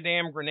modify a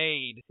damn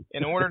grenade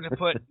in order to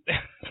put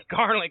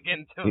garlic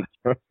into it.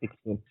 So,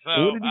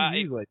 what did he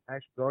use? Like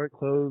actual garlic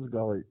cloves,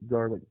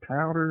 garlic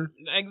powder?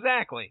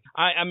 Exactly.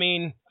 I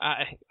mean,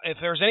 if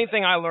there's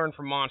anything I learned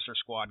from Monster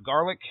Squad,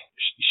 garlic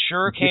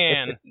sure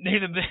can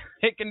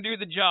it can do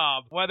the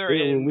job, whether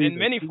in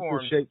many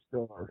forms.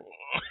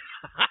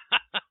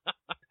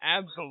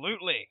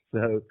 Absolutely.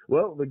 So,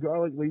 well, the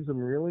garlic leaves him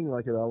reeling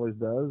like it always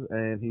does,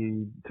 and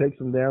he takes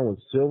them down with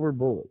silver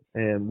bullets,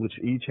 and which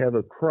each have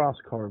a cross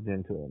carved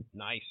into them.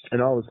 Nice.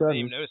 And all of a I sudden,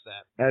 didn't even notice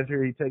that.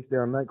 after he takes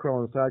down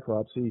Nightcrawler and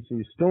Cyclops, he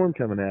sees Storm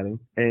coming at him,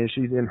 and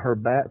she's in her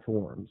bat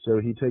form. So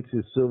he takes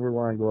his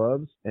silver-lined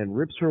gloves and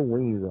rips her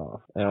wings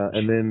off,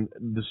 and then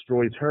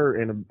destroys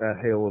her in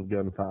a hail of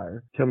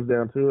gunfire. Comes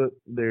down to it,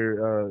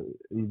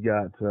 you've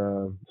got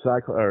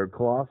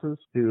Colossus,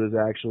 who is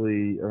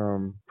actually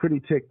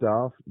pretty ticked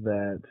off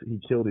that he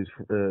killed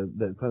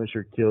that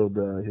Punisher killed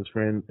his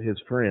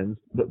friends.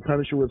 But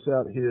Punisher whips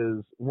out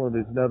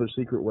another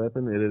secret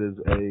weapon, and it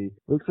is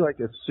looks like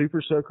a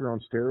super soaker on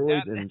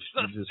steroids, and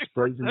just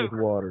sprays him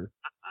with water.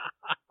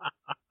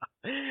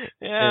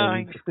 Yeah,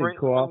 and he sprays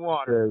him with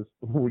water.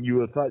 Says, "Will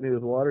you fight me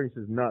with water?" He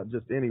says, "Not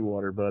just any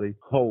water, buddy.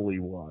 Holy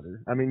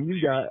water." I mean, you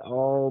got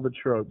all the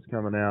tropes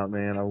coming out,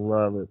 man. I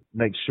love it.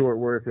 Makes short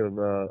work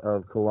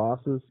of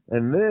Colossus,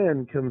 and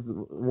then comes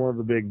another one of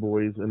the big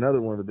boys,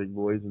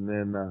 and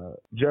then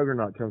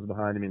Juggernaut comes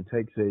behind him and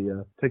takes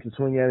a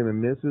swing at him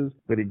and misses.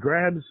 But he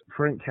grabs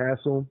Frank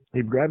Castle.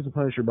 He grabs the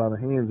Punisher by the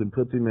hands and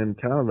puts him in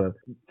kind of a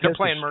They're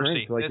playing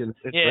Mercy, like in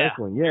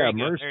wrestling. Yeah,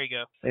 Mercy. There you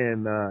go.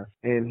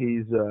 And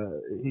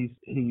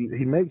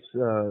he makes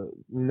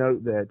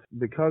note that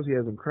because he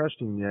hasn't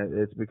crushed him yet,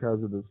 it's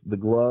because of the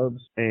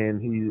gloves,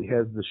 and he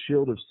has the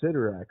shield of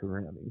Sidorak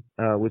around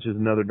him, which is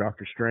another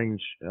Doctor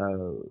Strange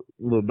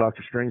little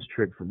Doctor Strange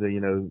trick for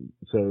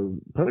So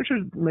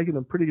Punisher's making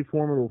a pretty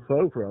formidable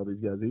foe for all these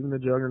guys, even the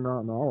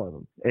Juggernaut and all of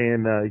them.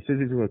 And he says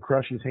he's going to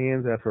crush his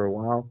hands after a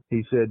while.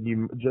 He said,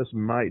 "You just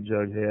might,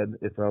 Jughead,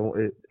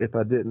 if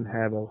I didn't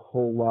have a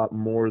whole lot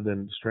more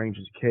than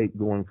Strange's cape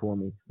going for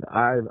me." The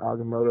Eye of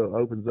Agamotto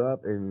opens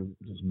up and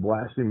just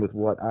blasts him with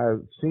what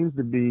seems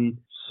to be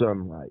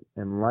sunlight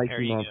and lights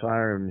him on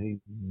fire, and he's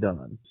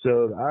done.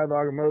 So the Eye of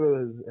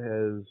Agamotto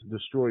has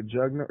destroyed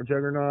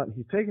Juggernaut.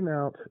 He's taken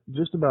out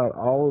just about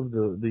all of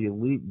the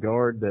elite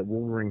guard that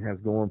Wolverine has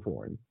going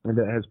for him and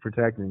that has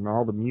protected him,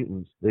 all the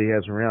mutants that he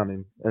has around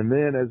him. And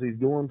then as he's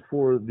going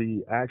for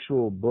the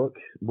actual book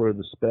where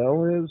the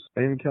spell is,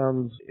 in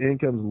comes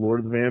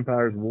Lord of the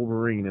Vampires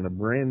Wolverine in a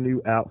brand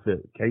new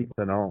outfit, cape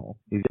and all.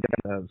 He's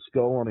got a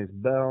skull on his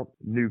belt,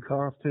 new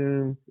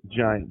costume,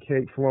 giant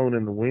cape flowing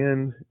in the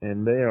wind,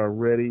 and they are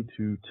ready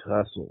to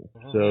tussle.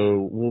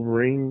 So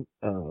Wolverine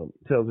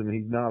tells him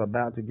he's not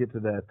about to get to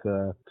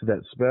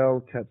that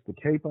spell, cuts the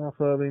cape off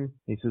of him.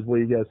 He says, "Well,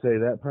 you got to say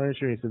that,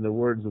 Punisher." He said, "The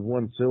words of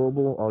one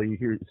syllable, all you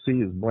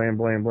see is blam,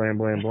 blam, blam,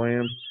 blam,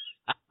 blam."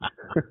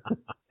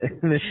 And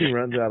then he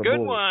runs out of bullets.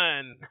 Good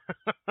one.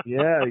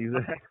 Yeah,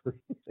 exactly.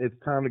 It's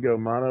time to go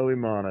mano a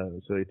mano.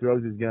 So he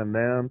throws his gun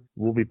down.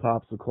 Wolvie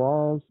pops the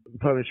claws.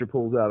 Punisher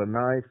pulls out a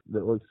knife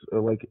that looks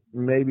like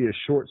maybe a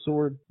short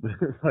sword,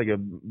 like a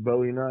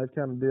Bowie knife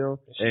kind of deal.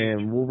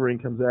 And Wolverine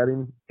comes at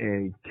him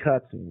and he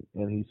cuts him.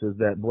 And he says,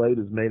 "That blade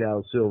is made out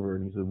of silver."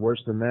 And he says,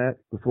 "Worse than that,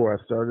 before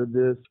I started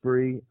this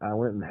spree, I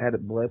went and had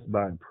it blessed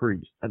by a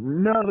priest."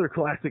 Another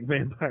classic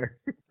vampire.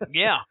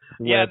 Yeah.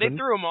 Yeah, they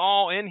threw them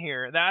all in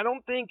here.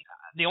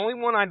 The only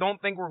one I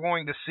don't think we're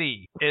going to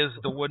see is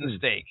the wooden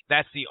stake.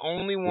 That's the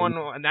only one,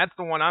 and that's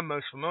the one I'm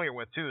most familiar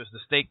with, too, is the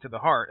stake to the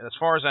heart. As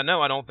far as I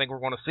know, I don't think we're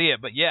going to see it.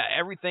 But, yeah,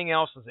 everything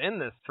else is in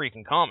this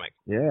freaking comic.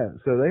 Yeah,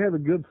 so they have a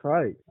good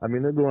fight. I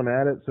mean, they're going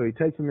at it. So he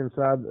takes him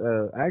inside,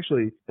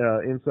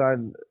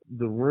 inside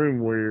the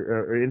room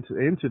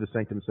into the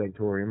Sanctum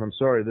Sanctorium. I'm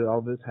sorry that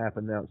all this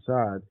happened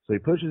outside. So he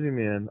pushes him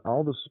in.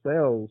 All the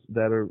spells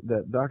that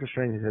Doctor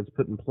Strange has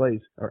put in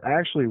place are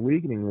actually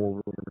weakening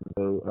Wolverine.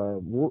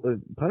 So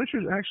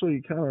Punisher's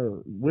actually kind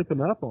of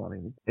whipping up on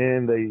him,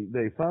 and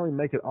they finally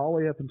make it all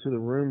the way up into the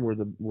room where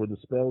the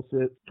spell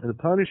sits. And the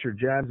Punisher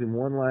jabs him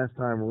one last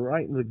time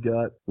right in the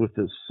gut with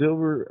the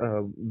silver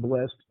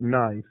blessed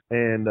knife,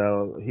 and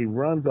he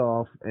runs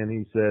off. And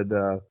he said,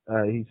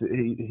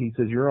 he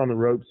says, "You're on the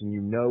ropes and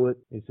you know it."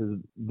 He says,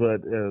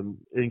 "But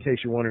in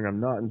case you're wondering,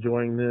 I'm not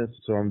enjoying this,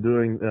 so I'm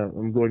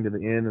going to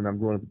the end, and I'm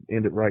going to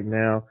end it right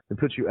now and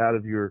put you out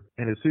of your."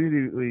 And as soon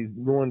as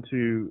he's going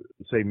to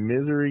say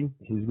misery,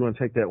 he's going to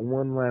take that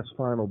one last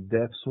final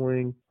death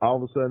swing. All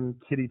of a sudden,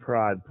 Kitty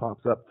Pryde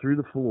pops up through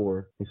the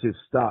floor. He says,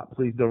 "Stop,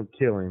 please don't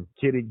kill him."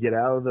 Kitty, get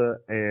out of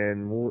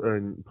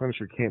and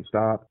Punisher can't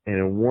stop, and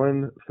in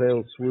one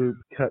fell swoop,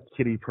 cut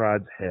Kitty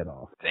Pryde's head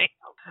off. Damn.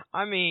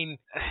 I mean,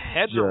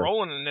 heads are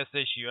rolling in this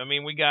issue. I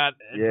mean, we got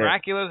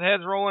Dracula's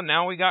head's rolling.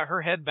 Now we got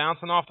her head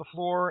bouncing off the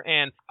floor.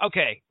 And,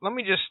 okay, let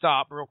me just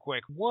stop real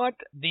quick. What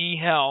the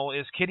hell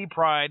is Kitty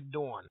Pryde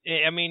doing?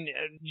 I mean,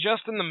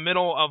 just in the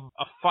middle of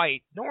a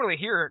fight, don't really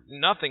hear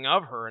nothing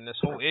of her in this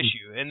whole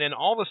issue. And then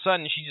all of a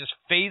sudden, she just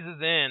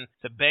phases in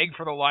to beg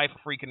for the life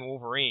of freaking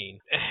Wolverine.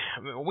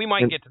 We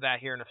might get to that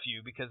here in a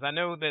few, because I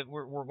know that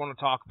we're going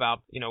to talk about,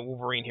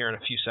 Wolverine here in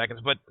a few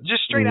seconds. But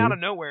just straight out of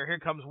nowhere, here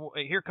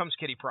comes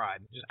Kitty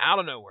Pryde. Just out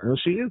of nowhere. Well,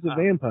 she is a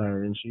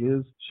vampire, and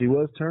she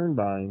was turned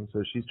by him,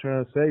 so she's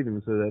trying to save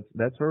him. So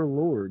that's her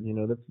lord.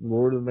 That's the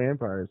Lord of the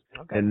Vampires.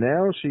 Okay. And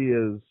now she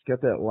has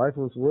got that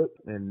lifeless whip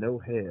and no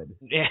head.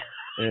 Yeah.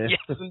 And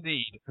yes,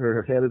 indeed.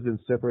 Her head has been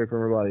separated from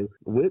her body,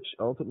 which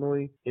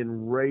ultimately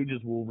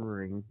enrages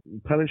Wolverine.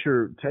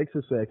 Punisher takes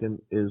a second,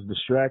 is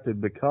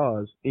distracted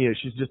because,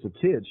 she's just a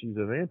kid. She's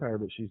a vampire,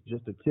 but she's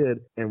just a kid.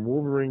 And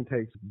Wolverine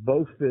takes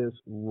both fists,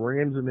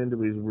 rams them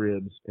into his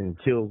ribs, and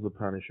kills the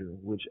Punisher,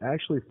 which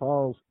actually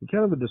falls in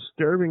kind of a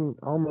disturbing,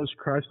 almost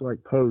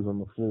Christ-like pose on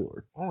the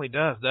floor. Oh, he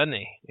does, doesn't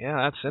he?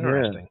 Yeah, that's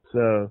interesting. Yeah.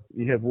 So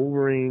you have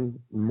Wolverine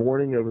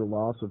mourning over the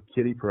loss of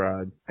Kitty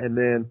Pryde, and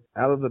then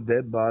out of the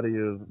dead body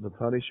of the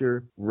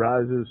Punisher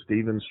rises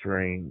Stephen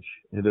Strange,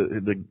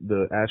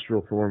 the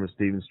astral form of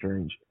Stephen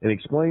Strange, and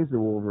explains to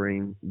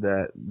Wolverine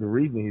that the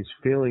reason he's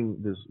feeling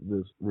this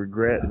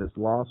regret and this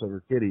loss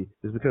over Kitty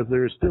is because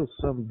there is still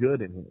some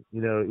good in him.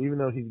 Even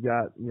though he's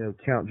got,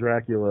 Count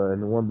Dracula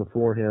and the one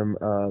before him,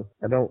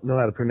 I don't know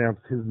how to pronounce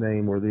his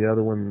name or the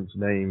other one's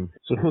name,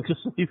 so we'll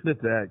just leave it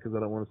at that because I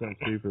don't want to sound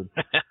stupid.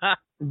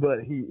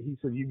 But he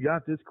said, you've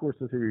got this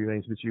coursing through your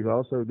veins, but you've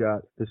also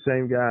got the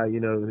same guy,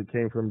 that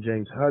came from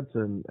James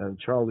Hudson and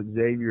Charles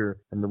Xavier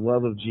and the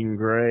love of Jean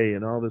Grey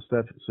and all this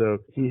stuff. So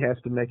he has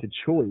to make a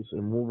choice,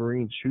 and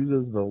Wolverine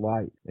chooses the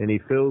light. And he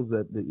feels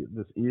that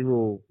this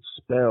evil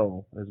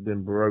spell has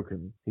been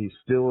broken. He's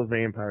still a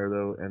vampire,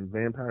 though, and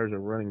vampires are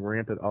running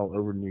rampant all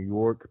over New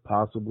York,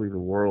 possibly the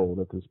world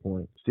at this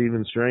point.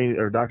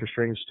 Dr.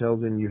 Strange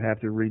tells him you have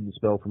to read the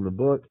spell from the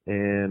book,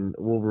 and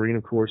Wolverine,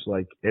 of course,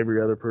 like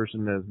every other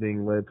person that's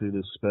being led through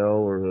this spell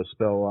or a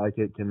spell like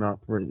it, cannot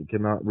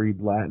read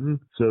Latin.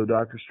 So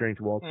Dr. Strange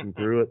walks him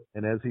through it,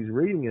 and as he's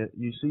reading it,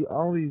 you see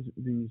all these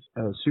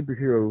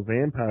superhero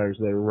vampires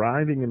that are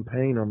writhing in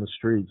pain on the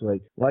streets,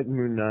 like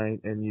Moon Knight,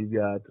 and you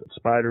got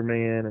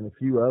Spider-Man and a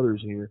few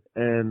others here.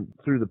 And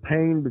through the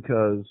pain,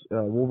 because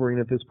Wolverine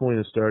at this point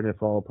is starting to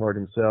fall apart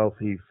himself,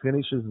 he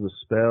finishes the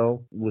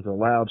spell with a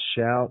loud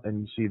shout,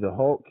 and you see the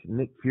Hulk,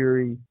 Nick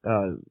Fury,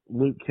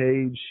 Luke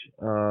Cage,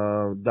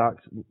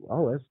 that's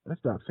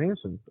Doc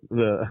Samson.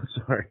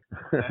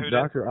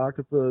 Dr.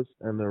 Octopus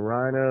and the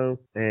Rhino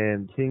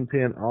and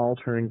Kingpin all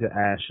turning to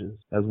ashes,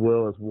 as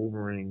well as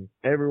Wolverine.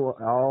 Everyone,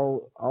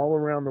 all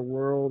around the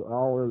world,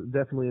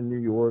 definitely in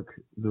New York,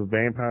 the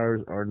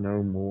vampires are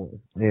no more.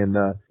 And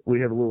we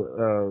have a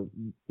little,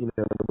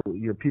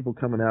 your people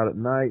coming out at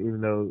night,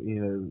 even though,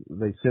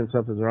 they sense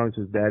something's wrong.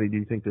 He says, Daddy, do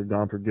you think they're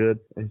gone for good?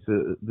 And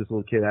this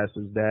little kid asks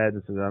his dad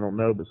and says, I don't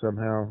know, but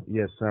somehow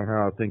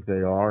I think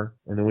they are.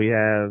 And then we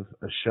have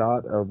a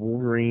shot of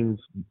Wolverine's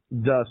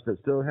dust that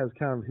still has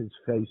kind of his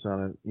face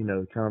on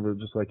it, kind of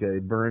just like a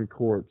burned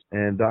corpse.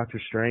 And Dr.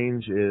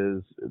 Strange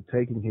is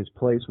taking his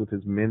place with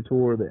his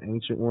mentor, the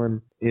Ancient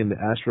One, in the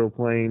astral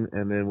plane.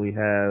 And then we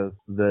have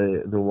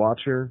the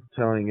Watcher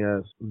telling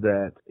us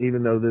that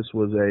even though this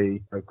was a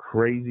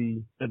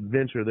crazy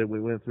adventure that we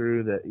went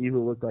through, that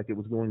evil looked like the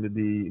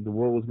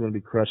world was going to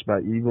be crushed by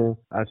evil,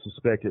 I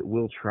suspect it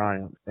will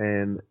triumph.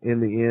 And in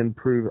the end,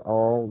 prove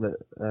all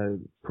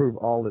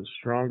that's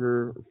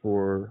stronger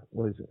for,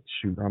 what is it?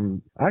 Shoot,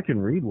 I can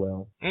read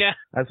well. Yeah.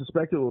 I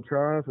suspect it will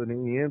triumph, and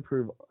in the end,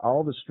 prove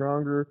all the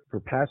stronger for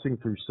passing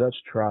through such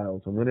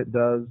trials. And when it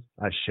does,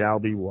 I shall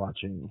be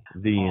watching.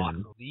 The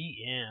end. The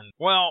end.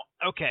 Well,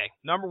 okay.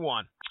 Number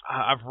one,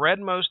 I've read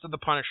most of the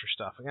Punisher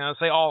stuff. I'm going to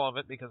say all of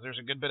it because there's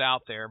a good bit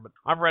out there, but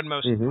I've read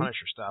most of the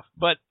Punisher stuff.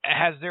 But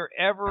has there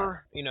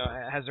ever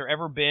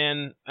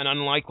been an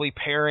unlikely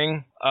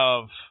pairing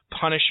of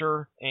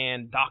Punisher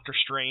and Doctor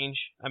Strange?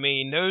 I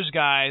mean, those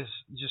guys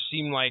just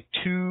seem like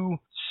two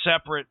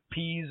separate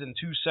peas and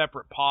two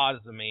separate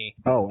pods to me.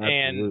 Oh,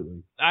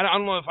 absolutely. And I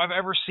don't know if I've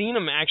ever seen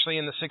them actually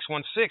in the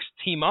 616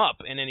 team up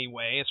in any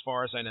way, as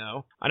far as I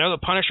know. I know the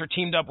Punisher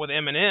teamed up with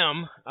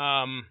Eminem,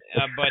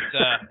 but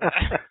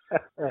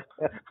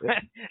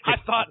I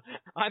thought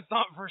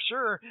for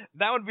sure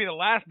that would be the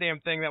last damn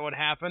thing that would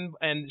happen,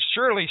 and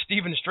surely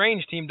Stephen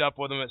Strange teamed up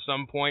with him at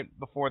some point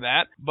before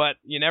that, but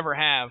you never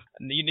have.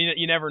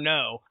 You never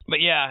know.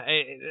 But yeah,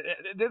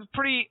 it's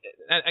pretty.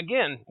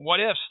 Again, what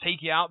ifs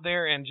take you out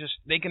there and just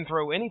they can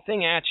throw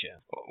anything at you.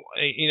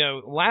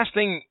 Last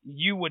thing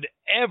you would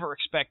ever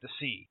expect to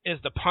see is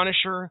the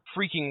Punisher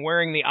freaking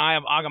wearing the Eye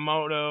of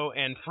Agamotto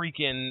and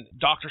freaking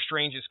Doctor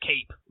Strange's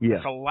cape. Yeah.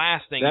 It's the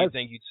last thing you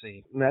think you'd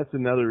see. That's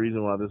another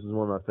reason why this is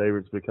one of my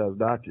favorites, because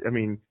the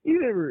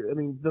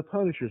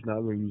Punisher's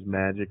not going to use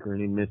magic or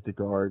any mystic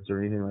arts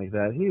or anything like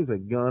that. He is a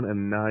gun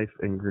and knife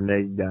and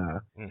grenade guy.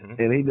 Mm-hmm.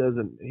 And he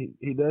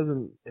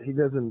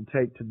doesn't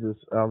take to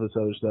all this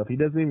other stuff. He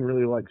doesn't even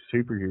really like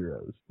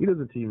superheroes. He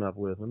doesn't team up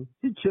with them.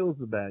 He kills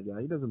the bad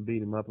guy. He doesn't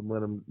beat him up and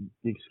let him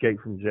escape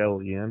from jail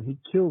again. He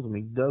kills him.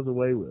 He does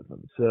away with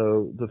him.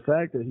 So the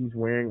fact that he's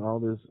wearing all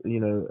this,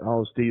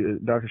 all of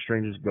Doctor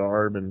Strange's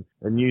garb and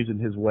using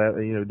his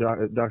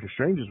Doctor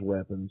Strange's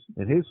weapons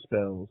and his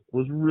spells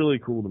was really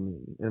cool to me,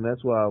 and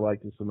that's why I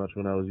liked it so much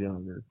when I was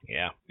younger.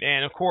 Yeah,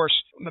 and of course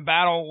the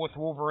battle with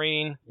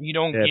Wolverine, you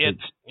don't get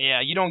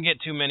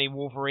too many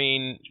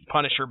Wolverine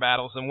Punisher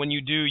battles, and when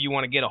you do, you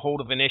want to get a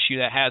hold of an issue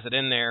that has it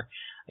in there.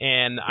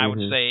 And I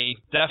would say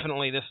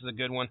definitely this is a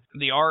good one.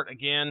 The art,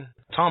 again,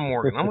 Tom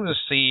Morgan. I'm going to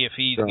see if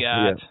he's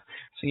got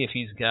See if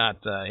he's got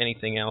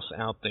anything else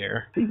out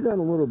there. He's got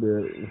a little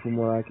bit, from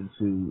what I can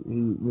see.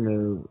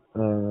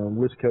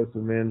 West Coast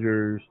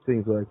Avengers,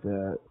 things like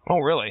that. Oh,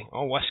 really?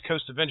 Oh, West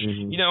Coast Avengers.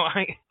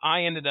 Mm-hmm.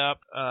 I ended up,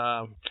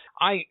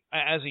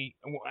 as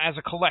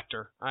a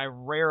collector, I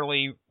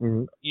rarely,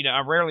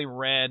 I rarely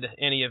read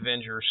any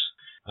Avengers.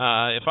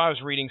 If I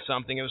was reading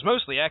something, it was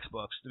mostly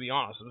X-books, to be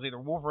honest. It was either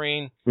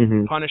Wolverine,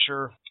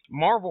 Punisher.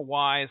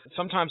 Marvel-wise,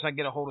 sometimes I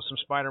get a hold of some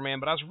Spider-Man,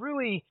 but I was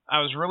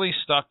really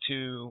stuck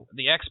to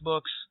the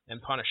X-books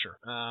and Punisher.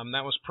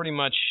 That was pretty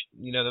much,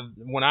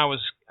 when I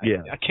was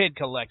a kid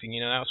collecting,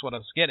 that was what I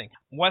was getting.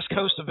 West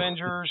Coast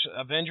Avengers,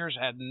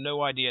 had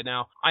no idea.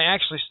 Now, I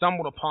actually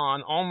stumbled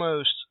upon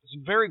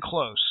very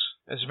close.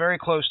 It's very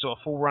close to a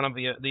full run of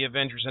the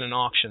Avengers in an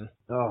auction.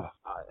 Oh,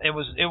 I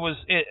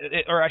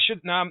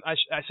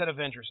said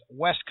Avengers,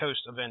 West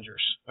Coast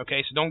Avengers.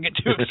 Okay, so don't get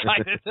too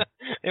excited.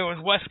 It was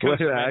West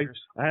Coast Avengers.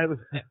 I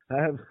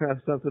have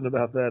something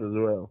about that as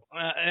well.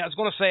 I was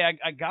going to say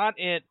I got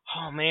it.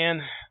 Oh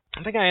man.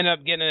 I think I ended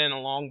up getting it in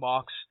a long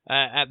box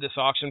at this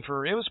auction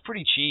it was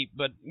pretty cheap,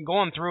 but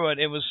going through it,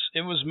 it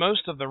was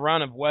most of the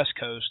run of West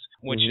Coast,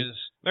 which is,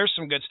 there's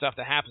some good stuff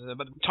that happens there.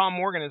 But Tom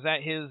Morgan, is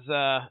that his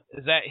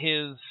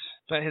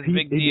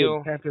big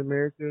deal? He did Captain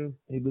America.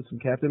 He did some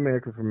Captain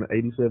America from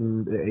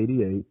 87 to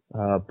 88,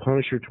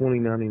 Punisher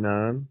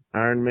 2099,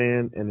 Iron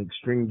Man, and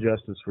Extreme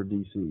Justice for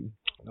DC.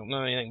 I don't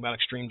know anything about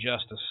Extreme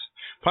Justice.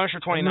 Punisher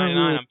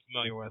 2099 I'm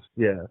familiar with.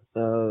 Yeah.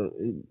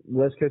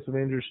 West Coast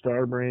Avengers,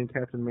 Starbrand,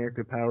 Captain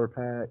America Power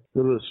Pack, a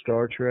little bit of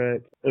Star Trek,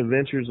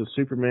 Adventures of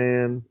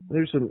Superman.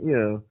 There's some,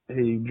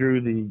 he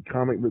drew the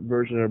comic book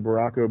version of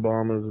Barack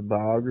Obama's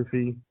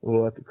biography.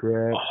 We'll have to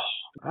correct.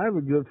 I have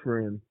a good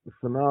friend, a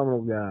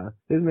phenomenal guy.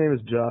 His name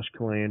is Josh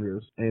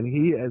Calandras, and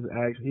he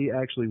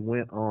actually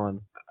went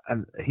on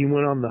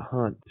the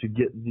hunt to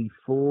get the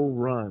full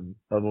run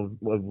of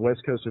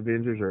West Coast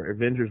Avengers, or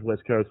Avengers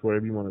West Coast,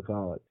 whatever you want to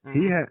call it.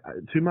 He had,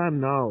 to my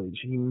knowledge,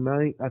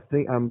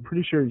 I'm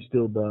pretty sure he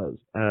still does.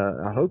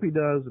 I hope he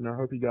does, and I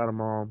hope he got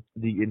them all,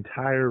 the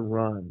entire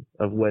run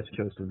of West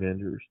Coast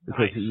Avengers,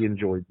 because he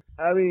enjoyed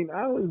it. I mean,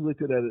 I always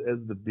looked at it as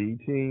the B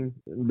team,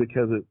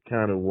 because it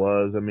kind of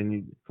was. I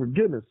mean, for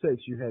goodness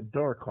sakes, you had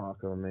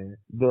Darkhawk on there,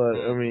 but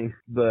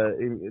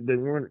they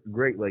weren't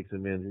Great Lakes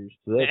Avengers,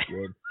 so that's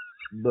good.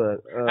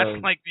 But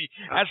that's like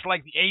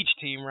the H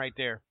team right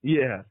there.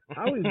 Yeah,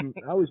 I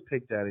always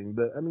picked at him,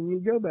 but I mean,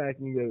 you go back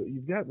and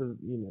you've got the,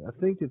 I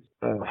think it's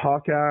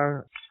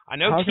Hawkeye. I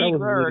know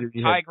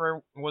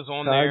Tiger was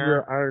on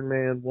there. Iron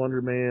Man,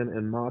 Wonder Man,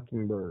 and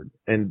Mockingbird,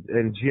 and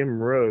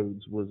Jim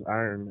Rhodes was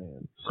Iron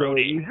Man. So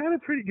you had a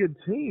pretty good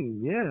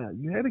team. Yeah,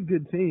 you had a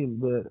good team,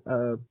 but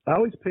I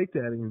always picked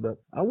at him. But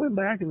I went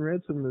back and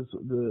read some of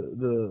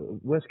the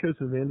West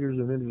Coast Avengers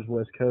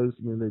West Coast.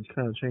 They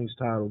kind of changed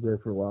titles there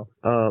for a while.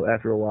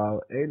 After a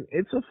while, and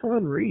it's a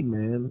fun read,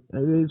 man. I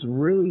mean,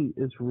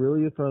 it's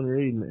really a fun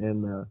read,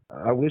 and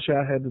I wish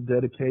I had the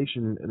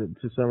dedication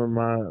to some of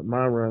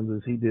my runs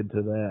as he did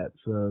to that.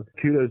 So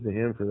kudos to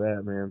him for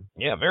that, man.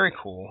 Yeah, very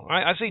cool.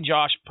 I see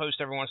Josh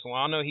post every once in a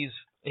while. I know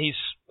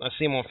I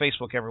see him on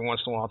Facebook every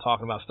once in a while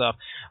talking about stuff.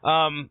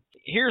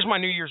 Here's my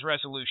New Year's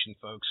resolution,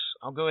 folks.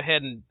 I'll go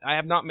ahead and I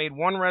have not made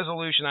one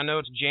resolution. I know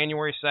it's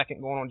January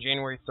 2nd going on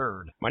January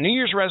 3rd. My New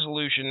Year's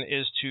resolution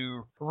is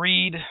to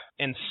read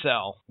and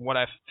sell what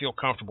I feel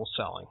comfortable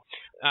selling.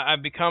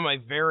 I've become a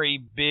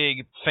very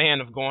big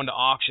fan of going to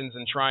auctions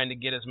and trying to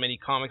get as many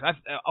comics.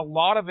 A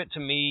lot of it to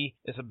me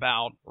is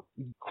about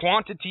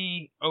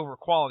quantity over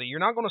quality. You're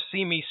not going to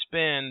see me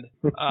spend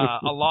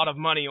a lot of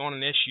money on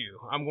an issue.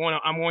 I'm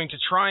going to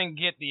try and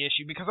get the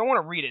issue because I want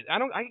to read it. I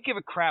could give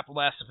a crap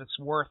less if it's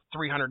worth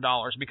 $300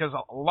 because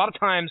a lot of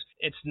times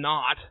it's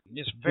not.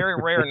 It's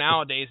very rare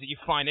nowadays that you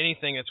find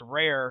anything that's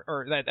rare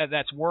or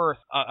that's worth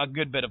a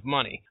good bit of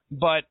money.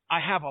 But I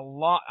have a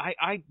lot.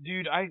 I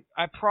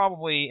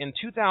probably in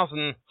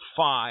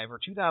 2005 or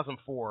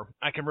 2004,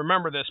 I can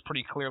remember this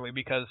pretty clearly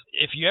because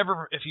if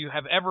you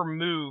have ever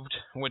moved,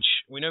 which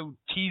we know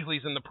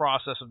Teasley's in the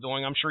process of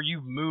doing, I'm sure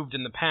you've moved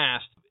in the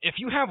past. If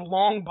you have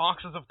long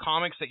boxes of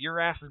comics that your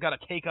ass has got to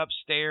take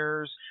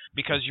upstairs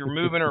because you're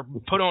moving or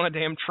put on a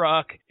damn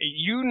truck,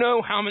 you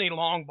know how many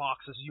long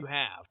boxes you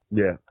have.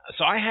 Yeah.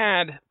 So I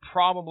had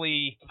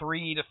probably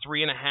 3 to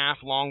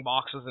 3.5 long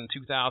boxes in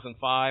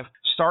 2005.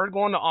 Started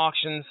going to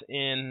auctions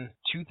in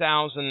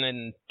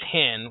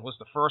 2010 was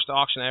the first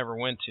auction I ever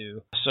went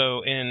to.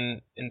 So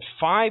in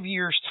 5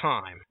 years'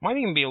 time, might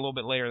even be a little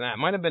bit later than that,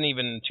 might have been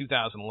even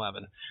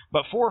 2011,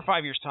 but 4 or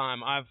 5 years'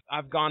 time,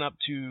 I've gone up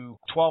to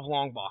 12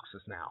 long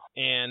boxes now.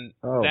 And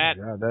God,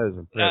 that is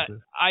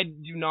impressive. I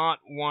do not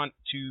want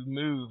to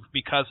move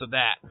because of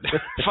that.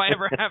 If I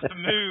ever have to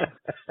move,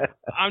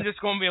 I'm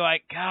just going to be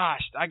like,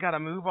 gosh, I got to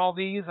move all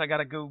these. I got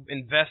to go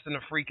invest in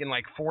a freaking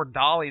like 4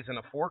 dollies in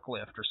a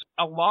forklift or something.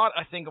 A lot,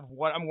 I think, of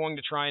what I'm going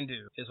to try and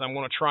do is I'm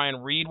going to try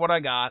and read what I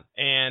got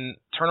and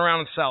turn around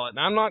and sell it. And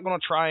I'm not going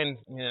to try and,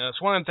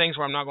 it's one of the things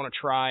where I'm not going to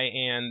try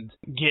and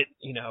get,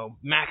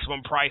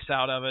 maximum price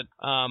out of it.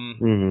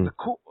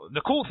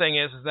 the cool thing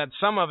is that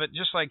some of it,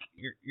 just like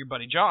your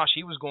buddy Josh,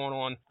 he was going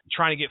on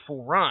trying to get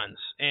full runs.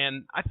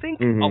 And I think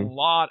a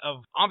lot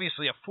of,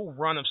 obviously a full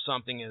run of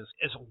something is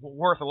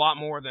worth a lot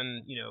more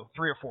than,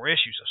 3 or 4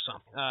 issues of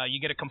something. You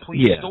get a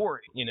complete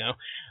story,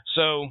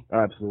 So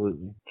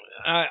absolutely.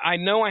 I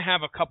know I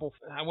have a couple,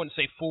 I wouldn't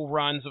say full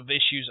runs of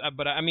issues,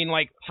 but I mean,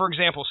 like, for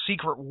example,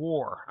 Secret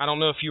War. I don't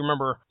know if you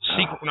remember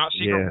not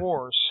Secret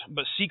Wars,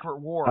 but Secret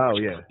War,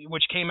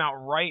 which came out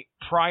right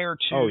prior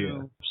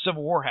to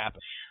Civil War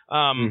happened.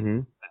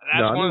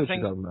 That's one of the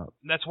things.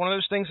 That's one of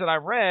those things that I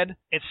read.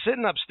 It's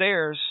sitting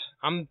upstairs.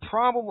 I'm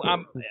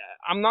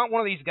not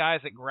one of these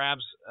guys that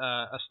grabs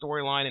a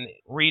storyline and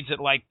reads it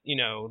like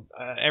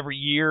every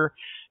year.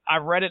 I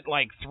read it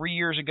like 3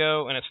 years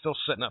ago, and it's still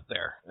sitting up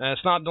there. And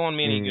it's not doing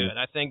me any good.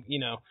 I think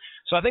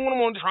So I think what I'm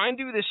going to try and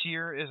do this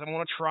year is I'm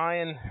going to try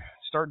and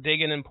start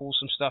digging and pull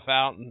some stuff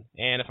out,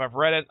 and if I've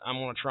read it, I'm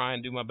going to try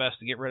and do my best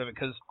to get rid of it,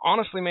 because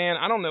honestly, man,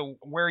 I don't know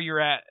where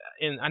you're at,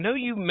 and I know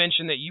you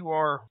mentioned that you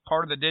are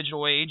part of the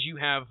digital age. You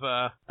have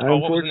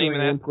unfortunately,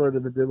 I'm part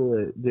of the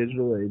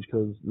digital age,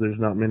 because there's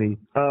not many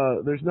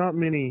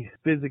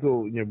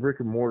physical, brick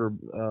and mortar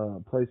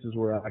places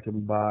where I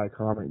can buy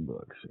comic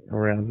books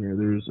around here.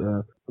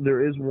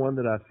 There is one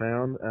that I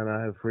found, and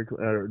I have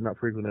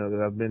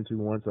that I've been to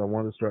once. I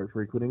want to start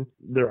frequenting.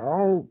 They're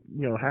all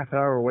half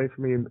hour away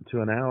from me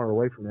to an hour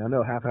away from me. I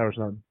know half hour's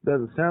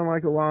doesn't sound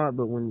like a lot,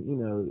 but when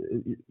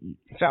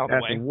it's out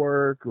after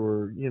work,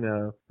 or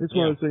it's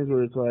one of those things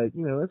where it's like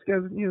let's get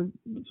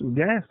some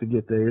gas to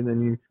get there, and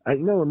then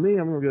with me,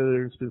 I'm gonna go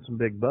there and spend some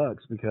big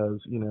bucks, because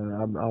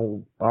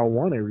I'll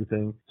want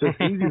everything. So it's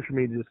easier for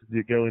me just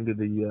to go into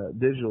the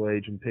digital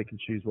age and pick and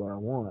choose what I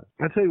want.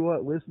 I tell you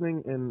what,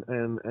 listening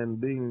and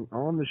being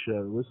on the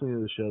show, listening to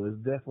the show, has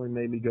definitely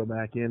made me go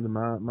back into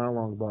my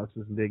long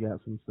boxes and dig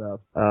out some stuff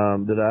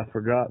that I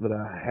forgot that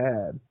I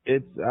had.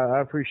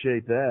 I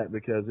appreciate that,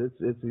 because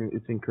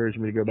it's encouraged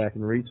me to go back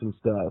and read some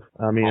stuff.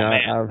 I mean,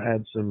 I've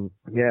had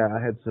I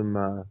had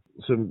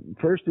some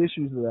first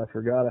issues that I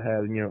forgot I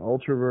had.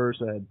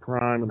 Ultraverse, I had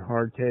Prime and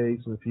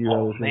Hardcase and a few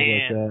other things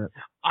like that.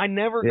 I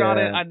never got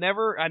it. I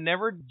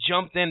never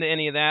jumped into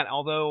any of that.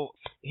 Although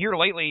here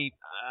lately,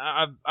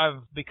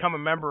 I've become a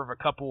member of a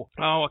couple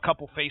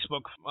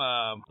Facebook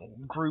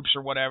groups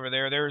or whatever.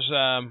 There's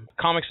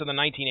comics of the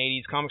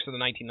 1980s, comics of the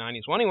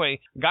 1990s. Well, anyway,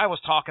 the guy was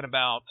talking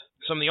about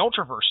some of the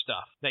Ultraverse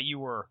stuff that you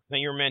were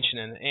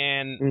mentioning,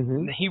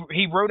 and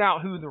he wrote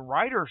out who the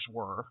writers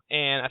were,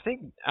 and I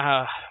think,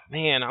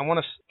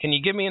 can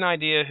you give me an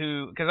idea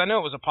who? Because I know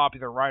it was a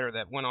popular writer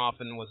that went off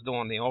and was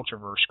doing the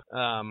Ultraverse.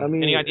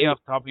 Any idea off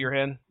the top of your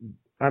head?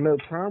 I know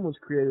Prime was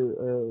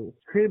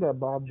created by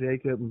Bob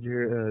Jacob and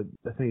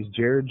I think it's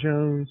Jared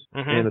Jones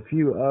and a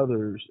few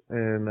others,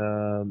 and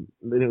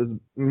it was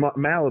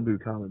Malibu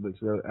comic books,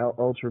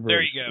 Ultraverse.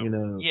 There you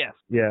go. Yes.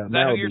 Yeah. Is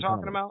that who you're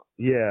talking about?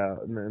 Yeah,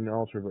 and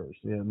Ultraverse.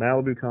 Yeah,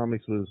 Malibu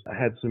Comics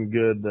had some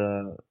good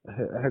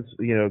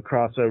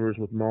crossovers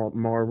with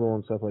Marvel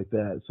and stuff like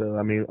that. So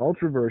I mean,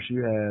 Ultraverse,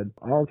 you had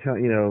all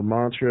kind,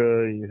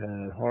 Mantra, you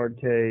had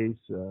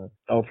Hardcase,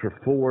 Ultra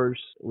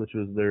Force, which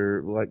was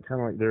their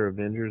kind of like their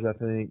Avengers, I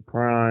think.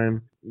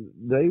 Prime.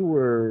 They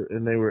were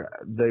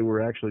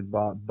actually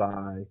bought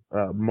by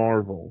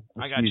Marvel.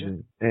 I got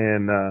you.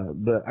 And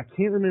but I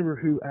can't remember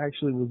who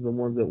actually was the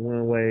ones that went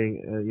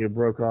away,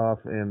 broke off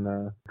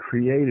and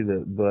created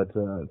it. But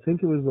I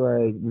think it was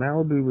like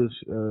Malibu was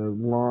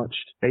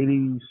launched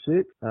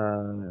 86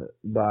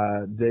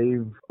 by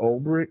Dave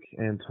Olbrich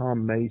and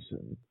Tom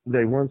Mason.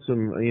 They won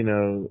some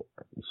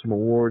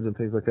awards and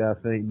things like that,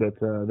 I think, but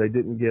they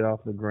didn't get off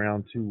the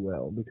ground too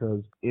well,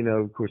 because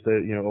of course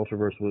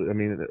Ultraverse was,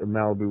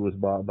 Malibu was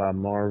bought by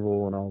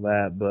Marvel and all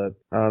that, but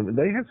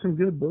they had some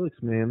good books,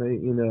 man. They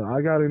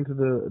I got into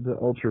the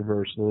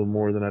Ultraverse a little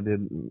more than I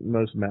did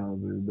most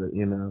Malibu, but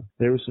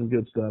there was some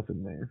good stuff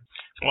in there.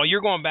 Well,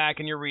 you're going back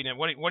and you're reading it.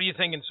 What are you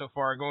thinking so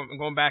far?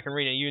 Going back and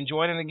reading it. You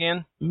enjoying it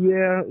again?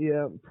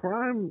 Yeah.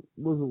 Prime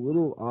was a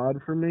little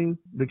odd for me,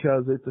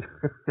 because it's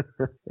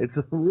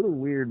a little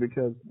weird,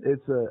 because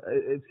it's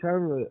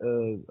kind of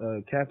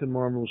a Captain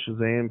Marvel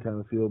Shazam kind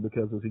of feel,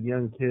 because as a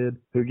young kid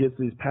who gets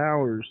these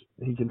powers,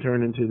 he can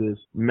turn into this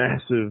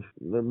massive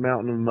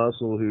mountain of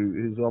muscle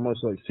who's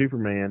almost like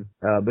Superman,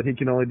 but he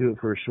can only do it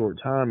for a short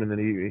time, and then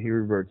he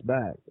reverts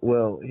back.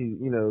 Well, he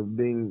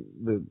being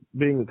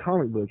the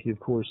comic book, he of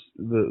course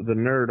the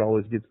nerd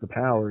always gets the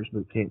powers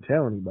but can't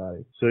tell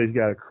anybody. So he's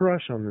got a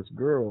crush on this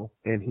girl,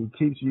 and he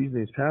keeps using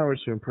his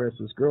powers to impress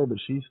this girl, but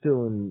she's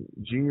still in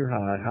junior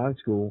high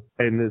school,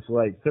 and this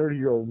like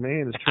 30-year-old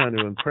man is trying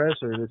to impress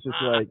her, and it's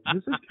just like,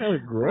 this is kind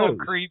of gross. A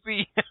little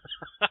creepy.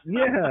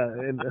 Yeah,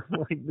 and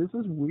like, this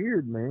is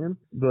weird, man.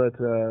 But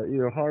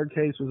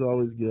Hardcase was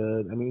always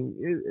good. I mean,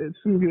 it's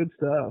some good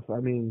stuff. I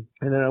mean,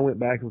 and then I went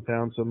back and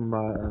found some of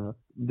my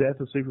Death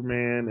of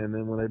Superman, and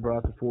then when they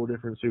brought the 4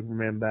 different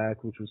Superman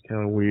back, which was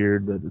kind of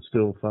weird, but it's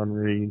still a fun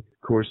read.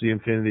 Of course, the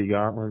Infinity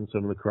Gauntlet and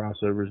some of the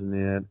crossovers in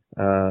it.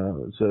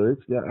 So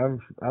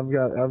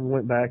I've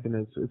went back, and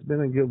it's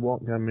been a good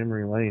walk down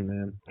memory lane,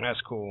 man.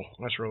 That's cool.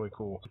 That's really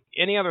cool.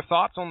 Any other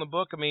thoughts on the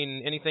book? I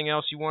mean, anything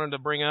else you wanted to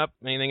bring up?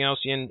 Anything else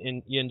you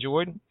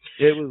enjoyed?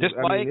 It was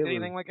disliked,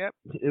 anything like that?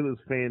 It was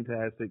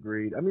fantastic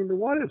read. I mean, the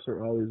what ifs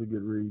are always a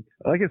good read.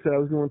 Like I said, I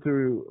was going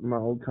through my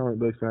old comic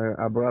books, and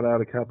I brought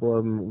out a couple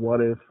of them.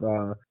 What if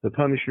the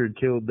Punisher had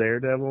killed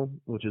Daredevil,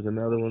 which is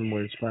another one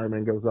where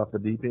Spider-Man goes off the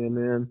deep end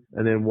in,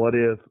 and then what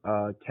if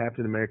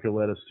Captain America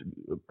led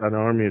an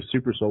army of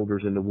super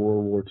soldiers into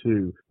World War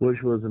II,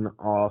 which was an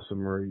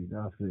awesome read,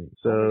 I think.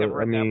 So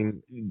I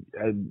mean,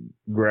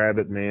 grab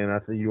it, man. I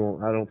think you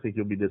won't. I don't think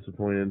you'll be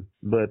disappointed.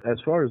 But as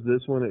far as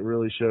this one, it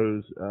really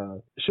shows,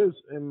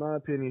 in my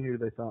opinion, who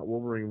they thought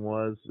Wolverine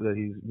was. That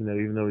he's,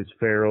 even though he's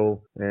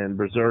feral and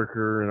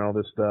berserker and all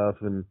this stuff,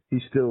 and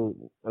he's still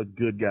a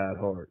good guy at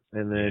heart.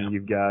 And then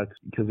you've got,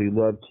 because he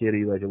loved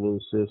Kitty like a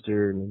little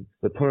sister, and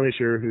the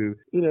Punisher, who,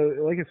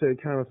 like I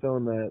said, kind of fell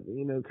in that,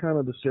 kind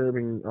of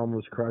disturbing,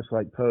 almost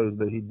Christ-like pose,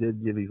 but he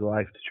did give his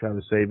life to try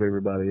to save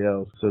everybody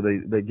else. So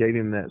they gave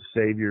him that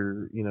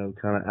savior,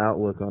 kind of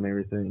outlook on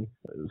everything.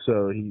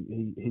 So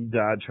he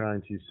died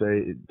trying to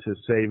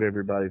save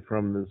everybody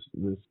from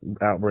this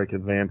outbreak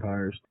of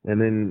vampires.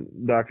 And then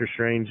Doctor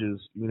Strange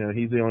is,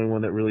 he's the only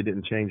one that really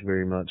didn't change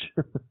very much.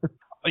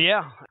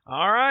 Yeah.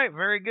 All right.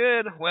 Very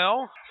good.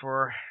 Well,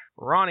 for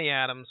Ronnie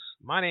Adams,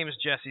 my name is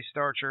Jesse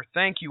Starcher.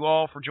 Thank you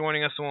all for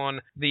joining us on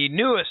the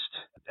newest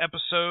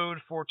episode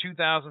for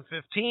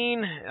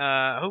 2015.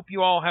 Hope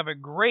you all have a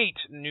great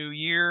new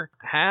year.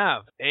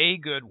 Have a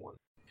good one.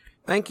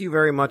 Thank you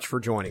very much for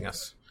joining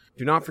us.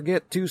 Do not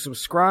forget to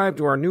subscribe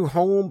to our new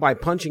home by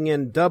punching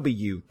in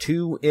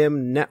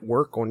W2M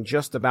Network on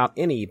just about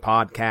any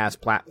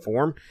podcast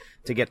platform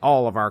to get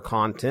all of our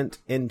content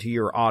into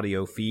your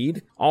audio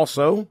feed.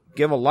 Also,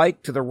 give a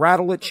like to the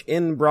Radulich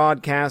in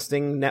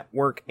Broadcasting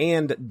Network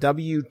and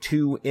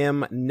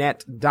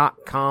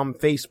W2Mnet.com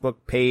Facebook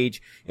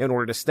page in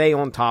order to stay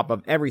on top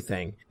of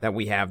everything that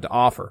we have to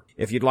offer.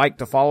 If you'd like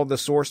to follow the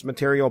Source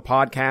Material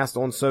Podcast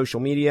on social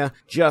media,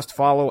 just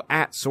follow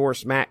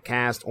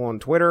 @SourceMattCast on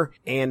Twitter,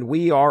 and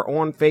we are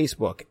on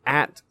Facebook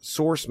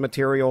 @Source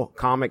Material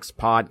Comics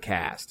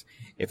Podcast.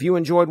 If you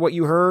enjoyed what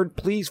you heard,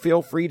 please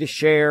feel free to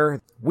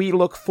share. We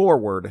look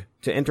forward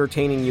to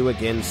entertaining you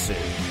again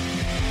soon.